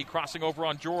 Champagnie crossing over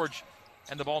on George,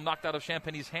 and the ball knocked out of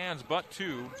Champagnie's hands, but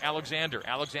to Alexander.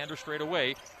 Alexander straight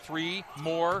away. 3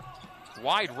 more.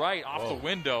 Wide right off the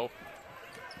window.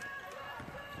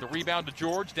 The rebound to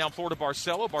George, down floor to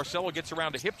Barcelo. Barcelo gets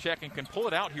around a hip check and can pull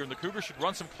it out here, and the Cougars should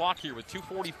run some clock here with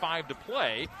 2:45 to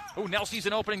play. Oh, Nell sees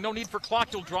an opening, no need for clock.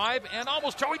 He'll drive, and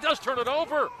almost Joey does turn it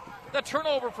over. The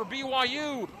turnover for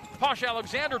BYU. Posh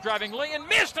Alexander driving lane,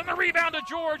 missed, and the rebound to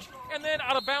George, and then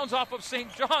out of bounds off of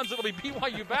St. John's. It'll be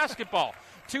BYU basketball.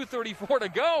 2:34 to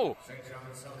go.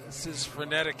 This is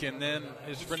frenetic, and then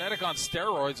it's frenetic on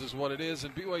steroids is what it is,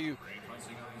 and BYU,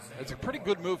 it's a pretty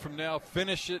good move from Nell.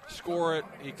 Finish it, score it.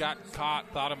 He got caught,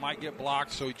 thought it might get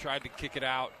blocked, so he tried to kick it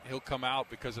out. He'll come out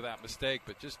because of that mistake,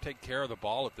 but just take care of the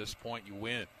ball at this point. You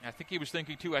win. I think he was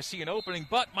thinking, too, I see an opening,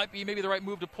 but might be maybe the right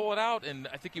move to pull it out, and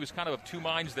I think he was kind of two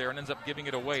minds there and ends up giving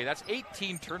it away. That's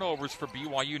 18 turnovers for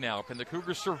BYU now. Can the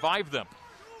Cougars survive them?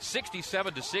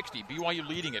 67-60, BYU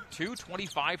leading it.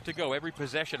 2:25 to go. Every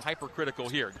possession hypercritical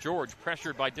here. George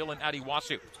pressured by Dylan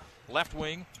Adiwasu. Left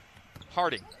wing,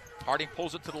 Harding. Harding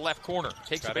pulls it to the left corner.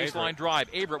 Takes a baseline drive.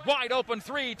 Averett, wide open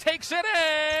 3. Takes it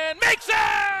in. Makes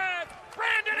it!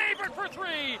 Brandon Averett for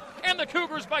 3. And the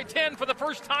Cougars by 10 for the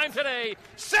first time today.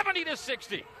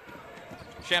 70-60.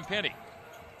 Champagnie.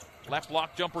 Left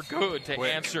block jumper good to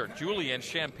answer. Julian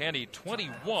Champagnie,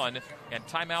 21. And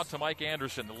timeout to Mike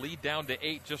Anderson. The lead down to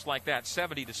 8 just like that.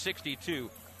 70-62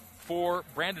 for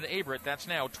Brandon Averett. That's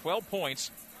now 12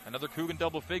 points. Another Coug in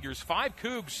double figures. 5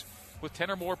 Cougs with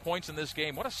 10 or more points in this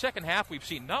game. What a second half we've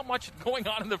seen. Not much going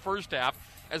on in the first half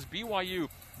as BYU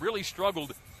really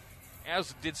struggled,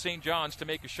 as did St. John's, to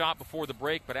make a shot before the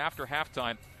break. But after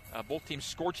halftime, both teams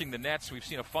scorching the nets. We've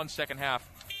seen a fun second half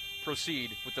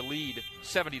proceed with the lead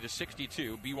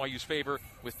 70-62. BYU's favor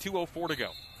with 2:04 to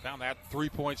go. Found that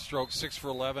three-point stroke, 6 for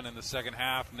 11 in the second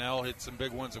half. Nell hit some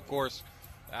big ones, of course.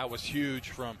 That was huge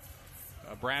from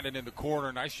Brandon in the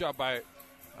corner. Nice job by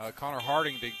Connor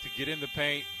Harding to get in the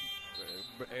paint.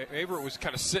 Averett was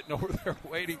kind of sitting over there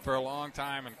waiting for a long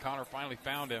time, and Connor finally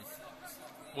found him.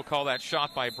 We'll call that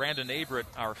shot by Brandon Averett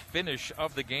our finish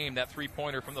of the game. That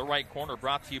three-pointer from the right corner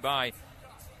brought to you by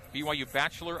BYU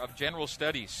Bachelor of General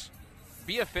Studies.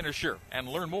 Be a finisher and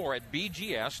learn more at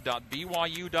bgs.byu.edu.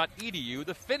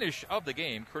 The finish of the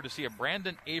game, courtesy of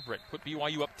Brandon Averett, put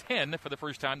BYU up 10 for the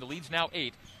first time. The lead's now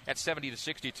 8 at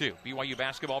 70-62. BYU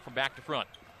basketball from back to front.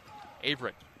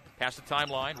 Averett past the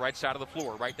timeline, right side of the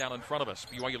floor, right down in front of us.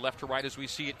 BYU left to right as we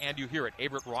see it, and you hear it.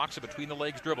 Averett rocks a between the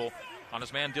legs dribble on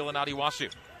his man Dylan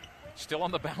Adiwasu. Still on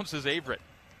the bounce is Averett.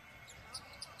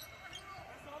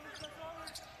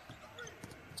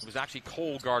 It was actually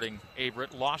Cole guarding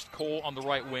Averett. Lost Cole on the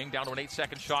right wing, down to an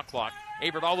 8-second shot clock.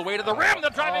 Averett all the way to the rim. The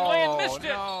driving lane missed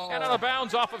it. And out of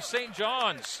bounds off of St.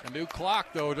 John's. A new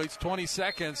clock, though. It's 20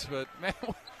 seconds, but, man,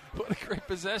 what a great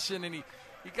possession. And he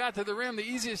got to the rim, the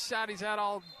easiest shot he's had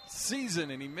all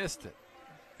season, and he missed it.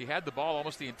 He had the ball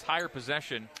almost the entire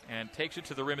possession and takes it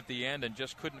to the rim at the end and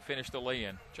just couldn't finish the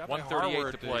lay-in.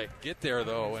 1:38 to play. Get there,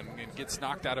 though, and gets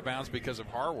knocked out of bounds because of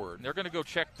Harward. They're going to go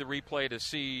check the replay to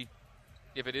see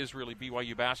if it is really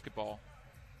BYU basketball.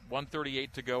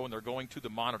 1:38 to go, and they're going to the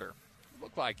monitor.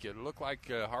 Looked like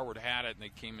Harward had it, and they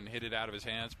came and hit it out of his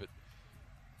hands, but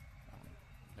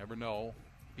never know.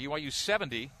 BYU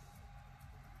 70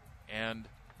 and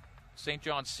St.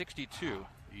 John's 62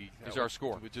 is our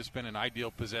score. It would just been an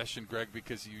ideal possession, Greg,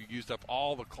 because you used up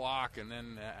all the clock and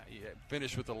then you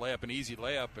finished with a layup, an easy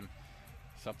layup, and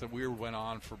something weird went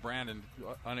on for Brandon,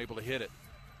 unable to hit it.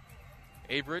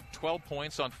 Averett, 12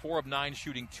 points on 4 of 9,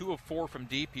 shooting 2 of 4 from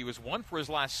deep. He was 1 for his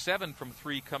last 7 from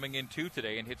 3 coming in 2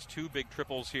 today, and hits 2 big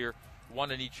triples here,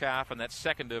 1 in each half, and that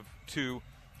second of 2,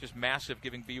 just massive,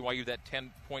 giving BYU that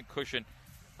 10-point cushion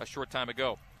a short time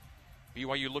ago.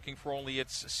 BYU looking for only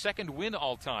its second win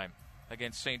all-time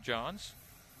against St. John's.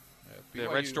 The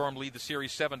Red Storm lead the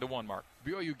series 7-1, Mark.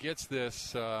 BYU gets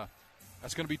this.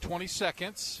 That's going to be 20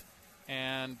 seconds,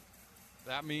 and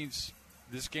that means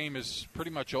this game is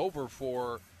pretty much over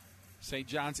for St.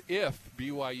 John's if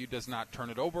BYU does not turn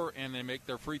it over and they make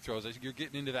their free throws. I think you're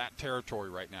getting into that territory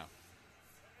right now.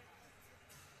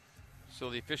 So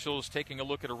the officials taking a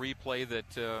look at a replay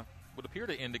that would appear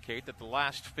to indicate that the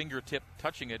last fingertip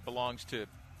touching it belongs to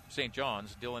St.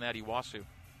 John's, Dylan Adiwasu.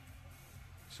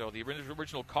 So the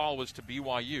original call was to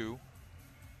BYU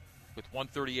with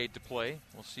 1:38 to play.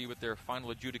 We'll see what their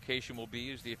final adjudication will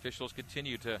be as the officials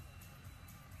continue to.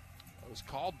 It was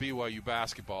called BYU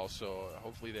basketball, so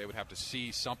hopefully they would have to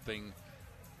see something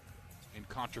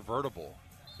incontrovertible.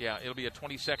 Yeah, it'll be a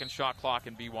 20-second shot clock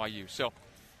in BYU. So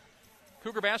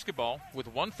Cougar basketball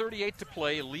with 1:38 to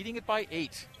play, leading it by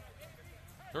 8.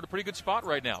 They're in a pretty good spot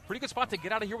right now. Pretty good spot to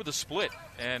get out of here with a split.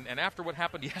 And after what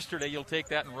happened yesterday, you'll take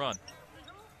that and run.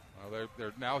 Well,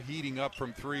 they're now heating up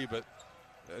from three, but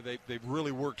they've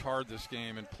really worked hard this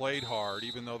game and played hard,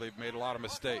 even though they've made a lot of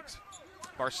mistakes.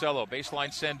 Barcelo,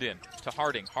 baseline send in to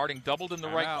Harding. Harding doubled in the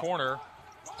right corner.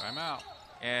 Timeout.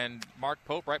 And Mark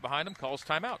Pope right behind him calls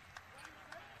timeout.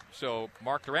 So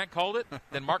Mark Durant called it,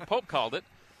 then Mark Pope called it.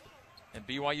 And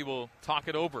BYU will talk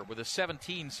it over with a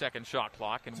 17-second shot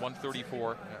clock and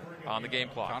 1:34 on the game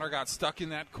clock. Connor got stuck in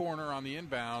that corner on the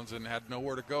inbounds and had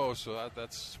nowhere to go, so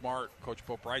that's smart. Coach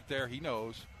Pope right there, he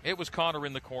knows. It was Connor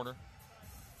in the corner.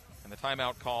 And the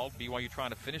timeout called. BYU trying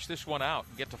to finish this one out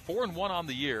and get to 4-1 on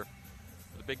the year.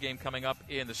 The big game coming up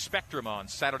in the Spectrum on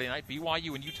Saturday night.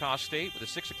 BYU and Utah State with a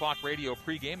 6 o'clock radio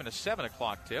pregame and a 7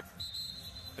 o'clock tip.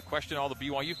 The question all the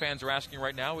BYU fans are asking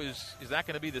right now is that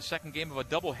going to be the second game of a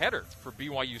doubleheader for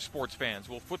BYU sports fans?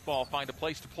 Will football find a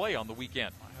place to play on the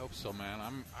weekend? I hope so, man.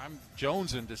 I'm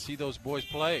jonesing to see those boys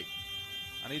play.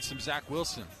 I need some Zach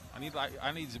Wilson. I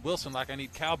need Wilson like I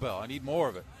need cowbell. I need more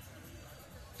of it.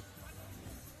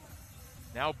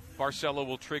 Now Barcelo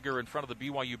will trigger in front of the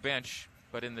BYU bench,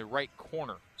 but in the right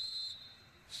corner.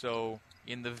 So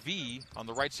in the V on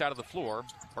the right side of the floor,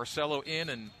 Barcelo in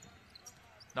and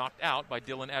knocked out by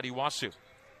Dylan Adiwasu.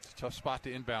 It's a tough spot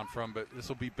to inbound from, but this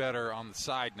will be better on the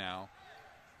side now.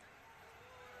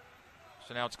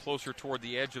 So now it's closer toward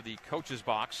the edge of the coach's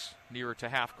box, nearer to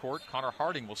half court. Connor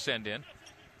Harding will send in.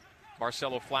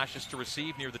 Barcelo flashes to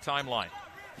receive near the timeline.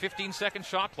 15-second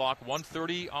shot clock,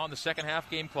 1:30 on the second half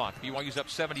game clock. BYU's up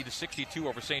 70-62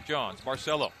 over St. John's.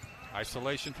 Barcelo.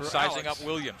 Isolation for Sizing Alex. up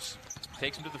Williams.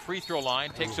 Takes him to the free throw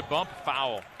line, takes a bump,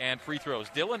 foul, and free throws.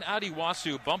 Dylan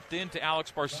Adiwasu bumped into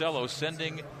Alex Barcelo,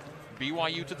 sending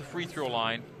BYU to the free throw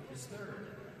line.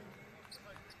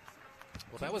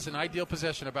 Well, that was an ideal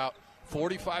possession, about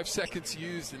 45 seconds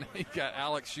used, and he got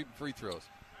Alex shooting free throws.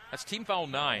 That's team foul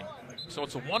 9, so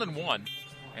it's a 1-and-1,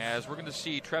 as we're going to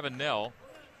see Trevin Nell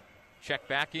check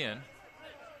back in.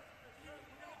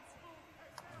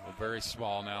 Well, very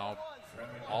small now.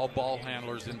 All ball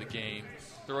handlers in the game.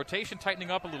 The rotation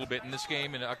tightening up a little bit in this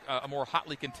game in a more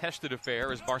hotly contested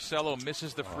affair as Barcelo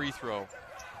misses the free throw.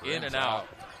 In and out.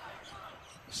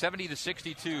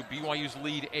 70-62, BYU's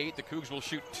lead 8. The Cougs will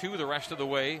shoot 2 the rest of the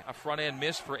way. A front-end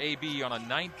miss for AB on a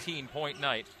 19-point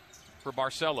night for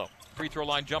Barcelo. Free throw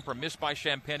line jumper missed by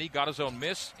Champagny, got his own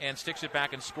miss, and sticks it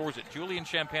back and scores it. Julian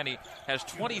Champagny has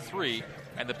 23,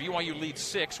 and the BYU lead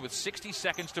 6 with 60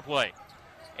 seconds to play.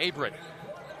 Averett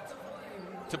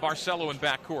to Barcelo in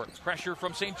backcourt. Pressure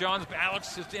from St. John's.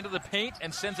 Alex is into the paint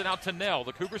and sends it out to Nell.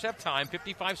 The Cougars have time,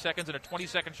 55 seconds and a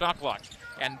 20-second shot clock.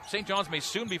 And St. John's may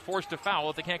soon be forced to foul.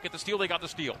 If they can't get the steal, they got the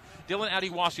steal. Dylan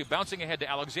Adiwasu bouncing ahead to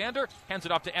Alexander. Hands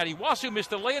it off to Adiwasu. Missed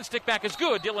the lay and stick back is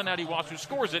good. Dylan Adiwasu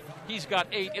scores it. He's got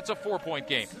 8. It's a 4-point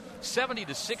game.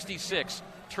 70-66.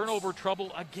 Turnover trouble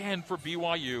again for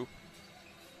BYU.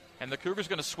 And the Cougars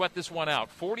going to sweat this one out.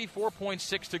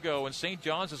 44.6 to go, and St.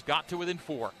 John's has got to within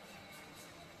 4.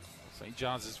 St.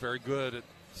 John's is very good at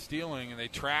stealing, and they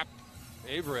trapped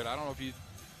Averett. I don't know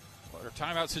what their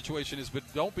timeout situation is, but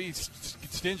don't be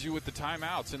stingy with the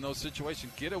timeouts in those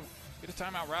situations. Get a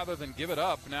timeout rather than give it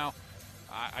up. Now,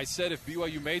 I said if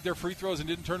BYU made their free throws and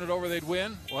didn't turn it over, they'd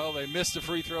win. Well, they missed the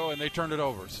free throw, and they turned it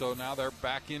over. So now they're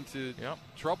back into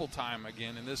trouble time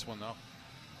again in this one, though.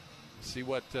 See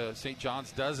what St.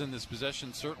 John's does in this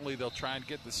possession. Certainly they'll try and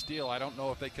get the steal. I don't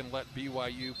know if they can let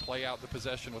BYU play out the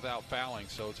possession without fouling,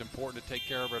 so it's important to take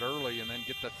care of it early and then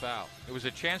get that foul. It was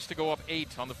a chance to go up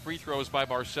 8 on the free throws by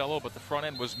Barcelo, but the front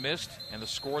end was missed, and the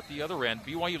score at the other end.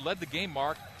 BYU led the game,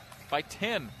 Mark, by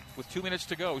 10 with 2 minutes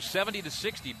to go,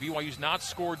 70-60. BYU's not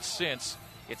scored since.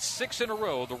 It's 6 in a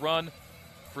row, the run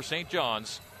for St.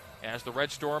 John's, as the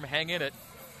Red Storm hang in it.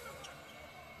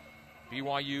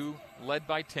 BYU led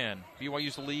by 10.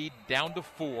 BYU's lead down to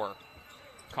 4.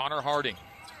 Connor Harding.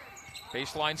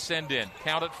 Baseline send in.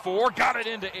 Count it 4. Got it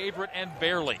into Averett and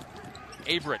barely.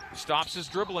 Averett stops his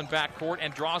dribble in backcourt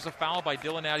and draws a foul by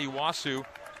Dylan Adiwasu.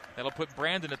 That'll put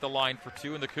Brandon at the line for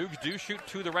 2, and the Cougs do shoot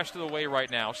 2 the rest of the way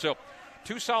right now. So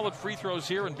 2 solid free throws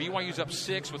here, and BYU's up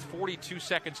 6 with 42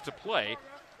 seconds to play.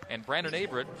 And Brandon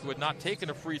Averett, who had not taken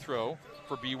a free throw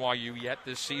for BYU yet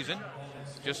this season,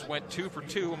 just went 2 for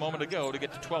 2 a moment ago to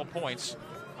get to 12 points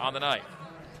on the night.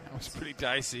 That was pretty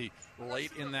dicey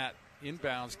late in that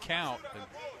inbounds count. And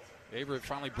Averett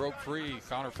finally broke free.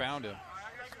 Connor found him.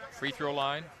 Free throw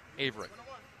line, Averett.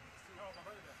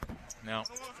 Now,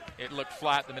 it looked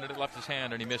flat the minute it left his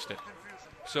hand, and he missed it.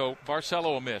 So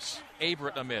Barcelo a miss,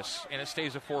 Averett a miss, and it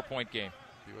stays a 4-point game.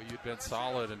 BYU'd been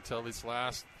solid until these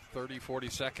last 30, 40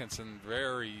 seconds, and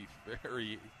very,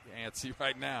 very antsy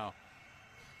right now.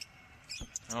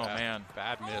 Oh, man.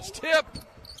 Bad miss. Tip!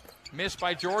 Missed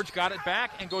by George, got it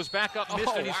back, and goes back up,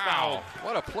 missed, and he's fouled.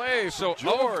 What a play so for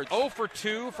George. 0 for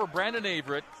 2 for Brandon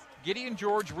Averett. Gideon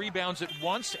George rebounds it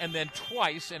once and then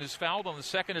twice and is fouled on the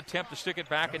second attempt to stick it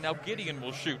back, and now Gideon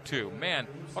will shoot 2. Man,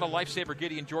 what a lifesaver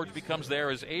Gideon George becomes there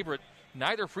as Averett.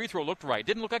 Neither free throw looked right.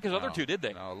 Didn't look like his other 2, did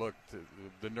they? No, look,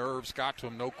 the nerves got to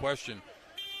him, no question.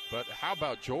 But how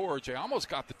about George? He almost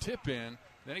got the tip in.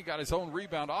 Then he got his own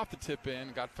rebound off the tip in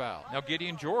and got fouled. Now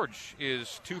Gideon George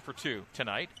is 2 for 2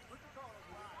 tonight.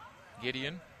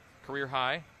 Gideon, career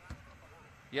high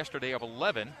yesterday of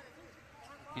 11.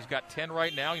 He's got 10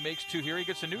 right now. He makes 2 here. He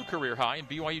gets a new career high, and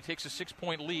BYU takes a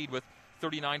 6-point lead with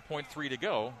 39.3 to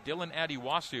go. Dylan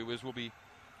Adiwasu will be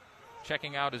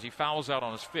checking out as he fouls out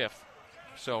on his 5th.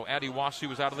 So Adiwasu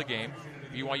is out of the game.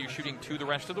 BYU shooting 2 the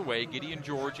rest of the way. Gideon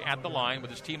George at the line with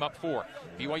his team up 4.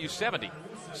 BYU 70.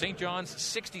 St. John's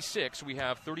 66. We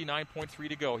have 39.3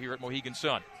 to go here at Mohegan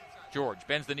Sun. George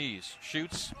bends the knees,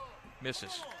 shoots,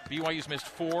 misses. BYU's missed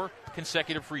 4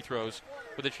 consecutive free throws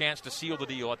with a chance to seal the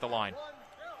deal at the line.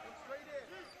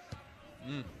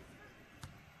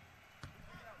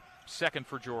 Second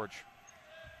for George.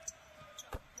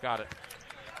 Got it.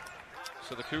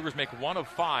 So the Cougars make 1 of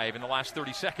 5 in the last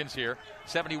 30 seconds here.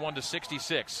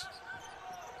 71-66.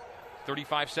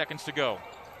 35 seconds to go.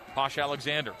 Posh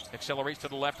Alexander accelerates to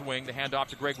the left wing to hand off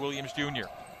to Greg Williams Jr.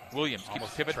 Williams keeps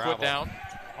his pivot foot down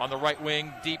on the right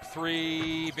wing. Deep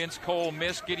 3. Vince Cole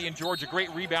missed. Gideon George, a great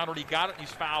rebound when he got it.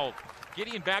 He's fouled.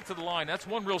 Gideon back to the line. That's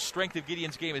one real strength of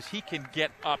Gideon's game is he can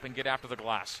get up and get after the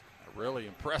glass. Really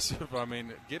impressive. I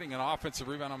mean, getting an offensive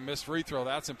rebound on a missed free throw,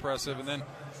 that's impressive. And then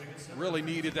really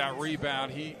needed that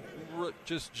rebound. He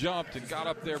just jumped and got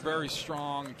up there very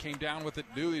strong and came down with it,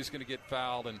 knew he was going to get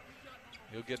fouled, and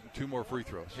he'll get 2 more free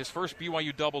throws. His first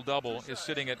BYU double-double is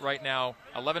sitting at right now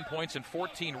 11 points and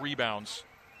 14 rebounds.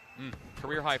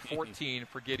 Career high 14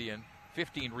 for Gideon.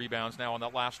 15 rebounds now on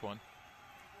that last one.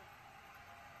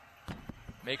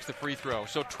 Makes the free throw.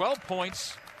 So 12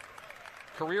 points,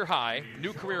 career high,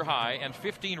 new career high, and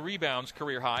 15 rebounds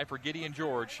career high for Gideon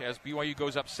George as BYU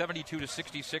goes up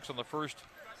 72-66 on the first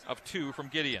of 2 from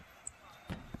Gideon.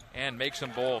 And makes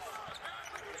them both.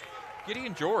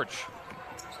 Gideon George,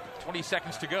 20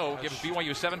 seconds to go, gives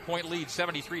BYU a 7-point lead,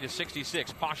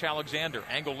 73-66. Posh Alexander,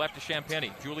 angle left to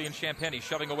Champagnie. Julian Champagnie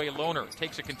shoving away Lohner,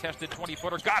 takes a contested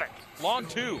 20-footer, got it. Long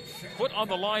 2, foot on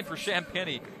the line for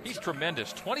Champagnie. He's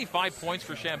tremendous, 25 points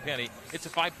for Champagnie. It's a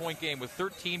 5-point game with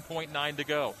 13.9 to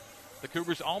go. The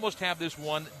Cougars almost have this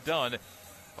one done,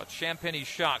 but Champagnie's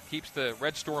shot keeps the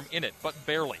Red Storm in it, but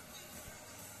barely.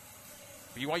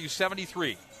 BYU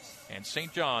 73 and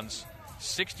St. John's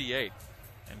 68.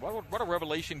 And what a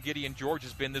revelation Gideon George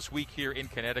has been this week here in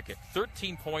Connecticut.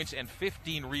 13 points and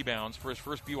 15 rebounds for his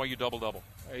first BYU double-double.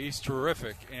 He's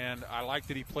terrific, and I like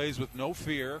that he plays with no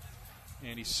fear,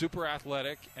 and he's super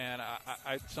athletic, and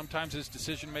I sometimes his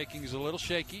decision-making is a little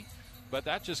shaky, but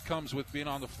that just comes with being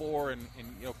on the floor and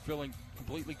feeling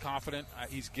completely confident.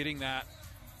 He's getting that.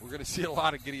 We're going to see a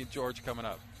lot of Gideon George coming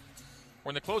up. We're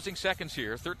in the closing seconds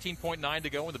here. 13.9 to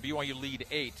go, and the BYU lead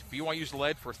 8. BYU's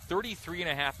led for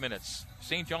 33.5 minutes.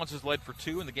 St. John's has led for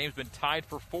 2, and the game's been tied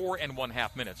for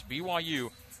 4.5 minutes. BYU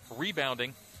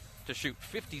rebounding to shoot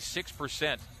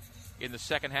 56% in the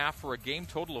second half for a game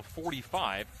total of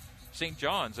 45. St.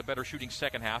 John's, a better shooting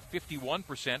second half,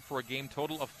 51% for a game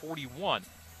total of 41.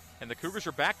 And the Cougars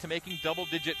are back to making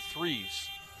double-digit threes.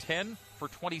 10 for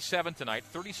 27 tonight,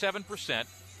 37%.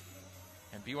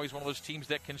 And BYU's one of those teams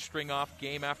that can string off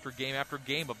game after game after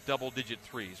game of double-digit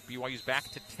threes. BYU's back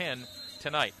to 10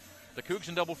 tonight. The Cougs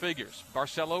in double figures.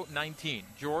 Barcelo, 19.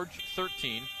 George,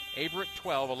 13. Averett,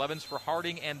 12. 11s for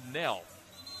Harding and Nell.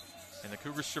 And the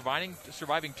Cougars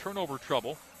surviving turnover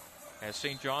trouble as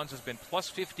St. John's has been plus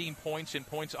 15 points in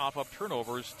points off of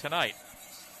turnovers tonight.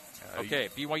 Okay,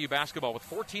 BYU basketball with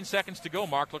 14 seconds to go,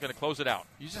 Mark, looking to close it out.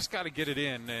 You just got to get it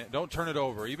in. Don't turn it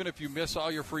over. Even if you miss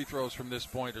all your free throws from this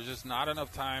point, there's just not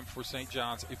enough time for St.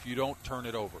 John's if you don't turn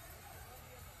it over.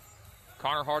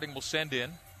 Connor Harding will send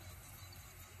in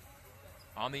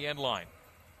on the end line.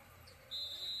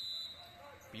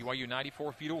 BYU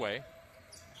 94 feet away.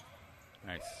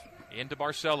 Nice. Into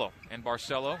Barcelo. And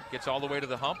Barcelo gets all the way to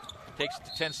the hump. Takes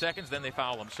 10 seconds, then they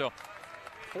foul him. So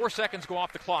 4 seconds go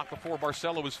off the clock before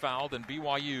Barcelo is fouled, and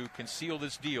BYU can seal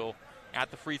this deal at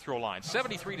the free throw line.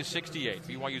 73-68.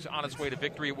 BYU's on its way to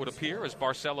victory, it would appear, as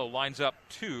Barcelo lines up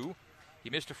 2. He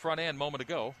missed a front end moment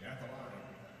ago.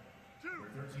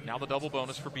 Now the double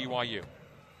bonus for BYU.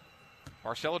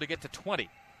 Barcelo to get to 20.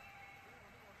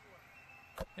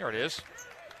 There it is.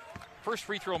 First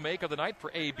free throw make of the night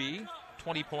for AB.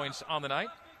 20 points on the night.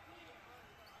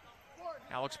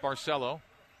 Alex Barcelo.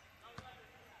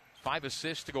 5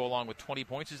 assists to go along with 20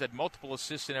 points. He's had multiple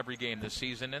assists in every game this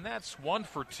season, and that's 1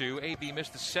 for 2. AB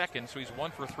missed the second, so he's 1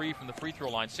 for 3 from the free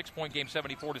throw line. 6-point game,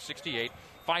 74-68.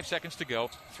 5 seconds to go.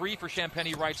 3 for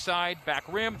Champagny right side, back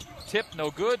rim. Tip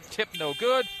no good, tip no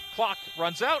good. Clock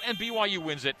runs out, and BYU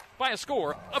wins it by a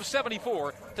score of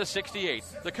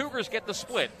 74-68. The Cougars get the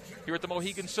split here at the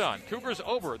Mohegan Sun. Cougars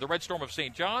over the Red Storm of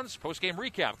St. John's. Post-game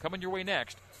recap coming your way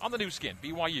next on the new skin,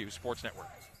 BYU Sports Network.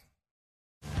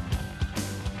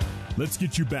 Let's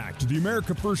get you back to the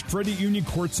America First Credit Union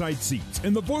courtside seats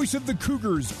and the voice of the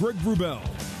Cougars, Greg Wrubell.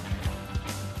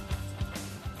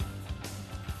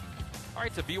 All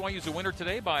right, so BYU's a winner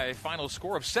today by a final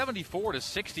score of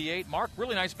 74-68. Mark,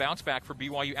 really nice bounce back for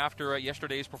BYU after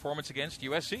yesterday's performance against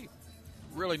USC.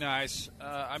 Really nice.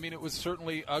 I mean, it was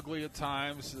certainly ugly at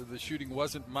times. The shooting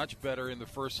wasn't much better in the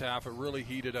first half. It really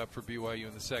heated up for BYU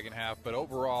in the second half. But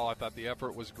overall, I thought the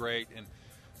effort was great, and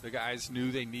the guys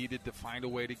knew they needed to find a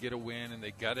way to get a win, and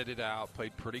they gutted it out,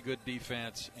 played pretty good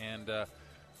defense, and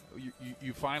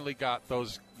you finally got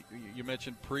those. You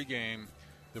mentioned pregame,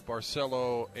 the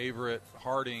Barcelo, Averett,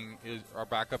 Harding are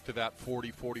back up to that 40,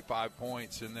 45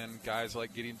 points, and then guys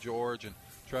like Gideon George and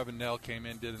Trevin Nell came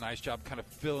in, did a nice job kind of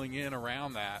filling in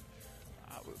around that.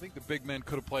 I think the big men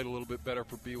could have played a little bit better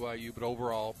for BYU, but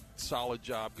overall, solid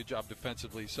job, good job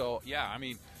defensively. So, yeah, I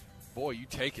mean, boy, you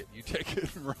take it. You take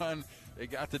it and run. They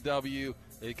got the W,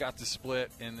 they got the split,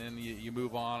 and then you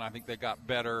move on. I think they got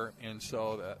better, and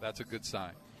so that's a good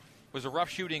sign. It was a rough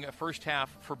shooting first half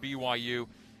for BYU,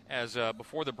 as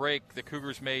before the break, the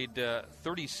Cougars made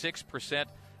 36%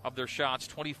 of their shots,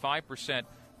 25%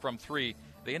 from 3.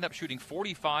 They end up shooting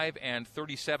 45 and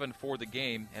 37 for the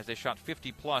game, as they shot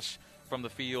 50-plus from the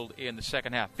field in the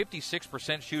second half.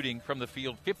 56% shooting from the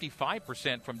field,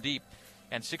 55% from deep,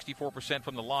 and 64%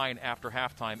 from the line after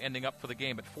halftime, ending up for the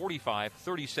game at 45,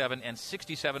 37, and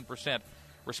 67%,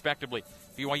 respectively.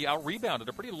 BYU out-rebounded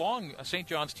a pretty long St.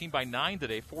 John's team by 9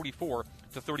 today,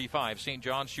 44-35. St.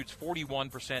 John's shoots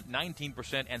 41%,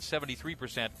 19%, and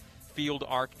 73% field,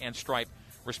 arc, and stripe,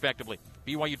 respectively.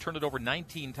 BYU turned it over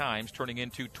 19 times, turning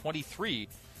into 23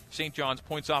 St. John's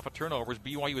points off of turnovers.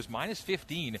 BYU is minus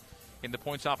 15 in the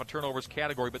points off of turnovers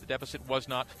category, but the deficit was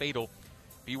not fatal.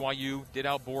 BYU did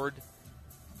outboard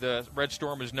the Red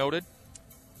Storm, as noted.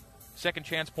 Second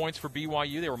chance points for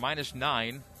BYU, they were minus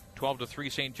 9,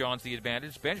 12-3 St. John's the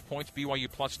advantage. Bench points,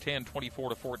 BYU plus 10,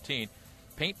 24-14.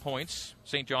 Paint points,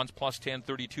 St. John's plus 10,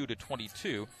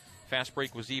 32-22. Fast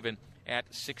break was even at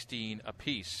 16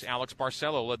 apiece. Alex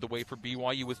Barcelo led the way for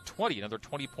BYU with 20. Another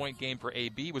 20-point game for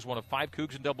AB. Was one of 5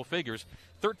 Cougs in double figures.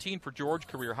 13 for George,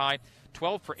 career high.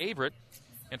 12 for Averett.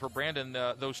 And for Brandon,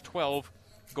 those 12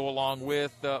 go along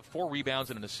with 4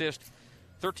 rebounds and an assist.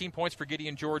 13 points for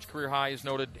Gideon George, career high, is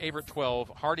noted. Averett 12,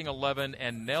 Harding 11,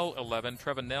 and Nell 11.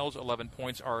 Trevin Nell's 11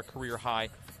 points are a career high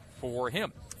for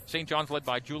him. St. John's led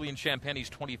by Julian Champagny's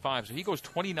 25, so he goes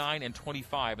 29 and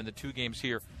 25 in the 2 games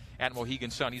here at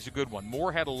Mohegan Sun. He's a good one.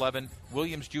 Moore had 11.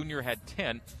 Williams Jr. had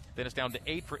 10. Then it's down to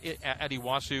 8 for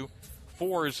Adiwasu.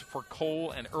 4s for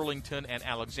Cole and Erlington and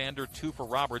Alexander. 2 for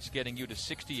Roberts, getting you to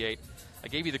 68. I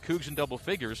gave you the Cougs in double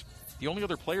figures. The only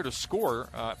other players to score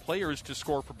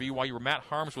for BYU were Matt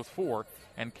Harms with 4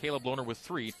 and Caleb Lohner with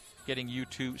 3, getting you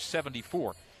to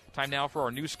 74. Time now for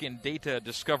our new skin data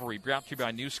discovery, brought to you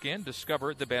by New Skin.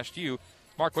 Discover the best you.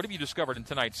 Mark, what have you discovered in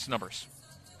tonight's numbers?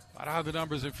 I don't have the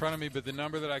numbers in front of me, but the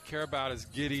number that I care about is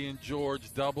Gideon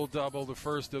George, double-double, the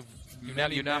first of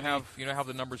many. You now have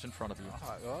the numbers in front of you.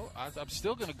 Well, I'm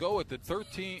still going to go with the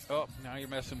 13. Oh, now you're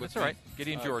messing with That's all right.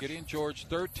 Gideon George. Gideon George,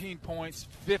 13 points,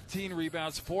 15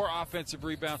 rebounds, 4 offensive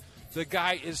rebounds. The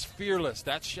guy is fearless.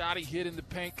 That shot he hit in the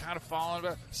paint, kind of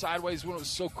falling sideways when it was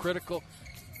so critical.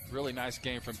 really nice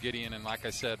game from Gideon, and like I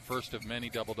said, first of many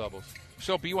double-doubles.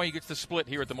 So BYU gets the split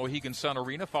here at the Mohegan Sun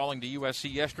Arena, falling to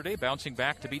USC yesterday, bouncing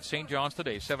back to beat St. John's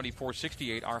today,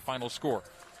 74-68, our final score.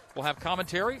 We'll have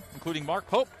commentary, including Mark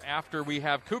Pope, after we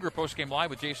have Cougar Postgame Live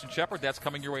with Jason Shepard. That's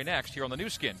coming your way next here on the new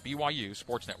skin, BYU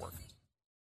Sports Network.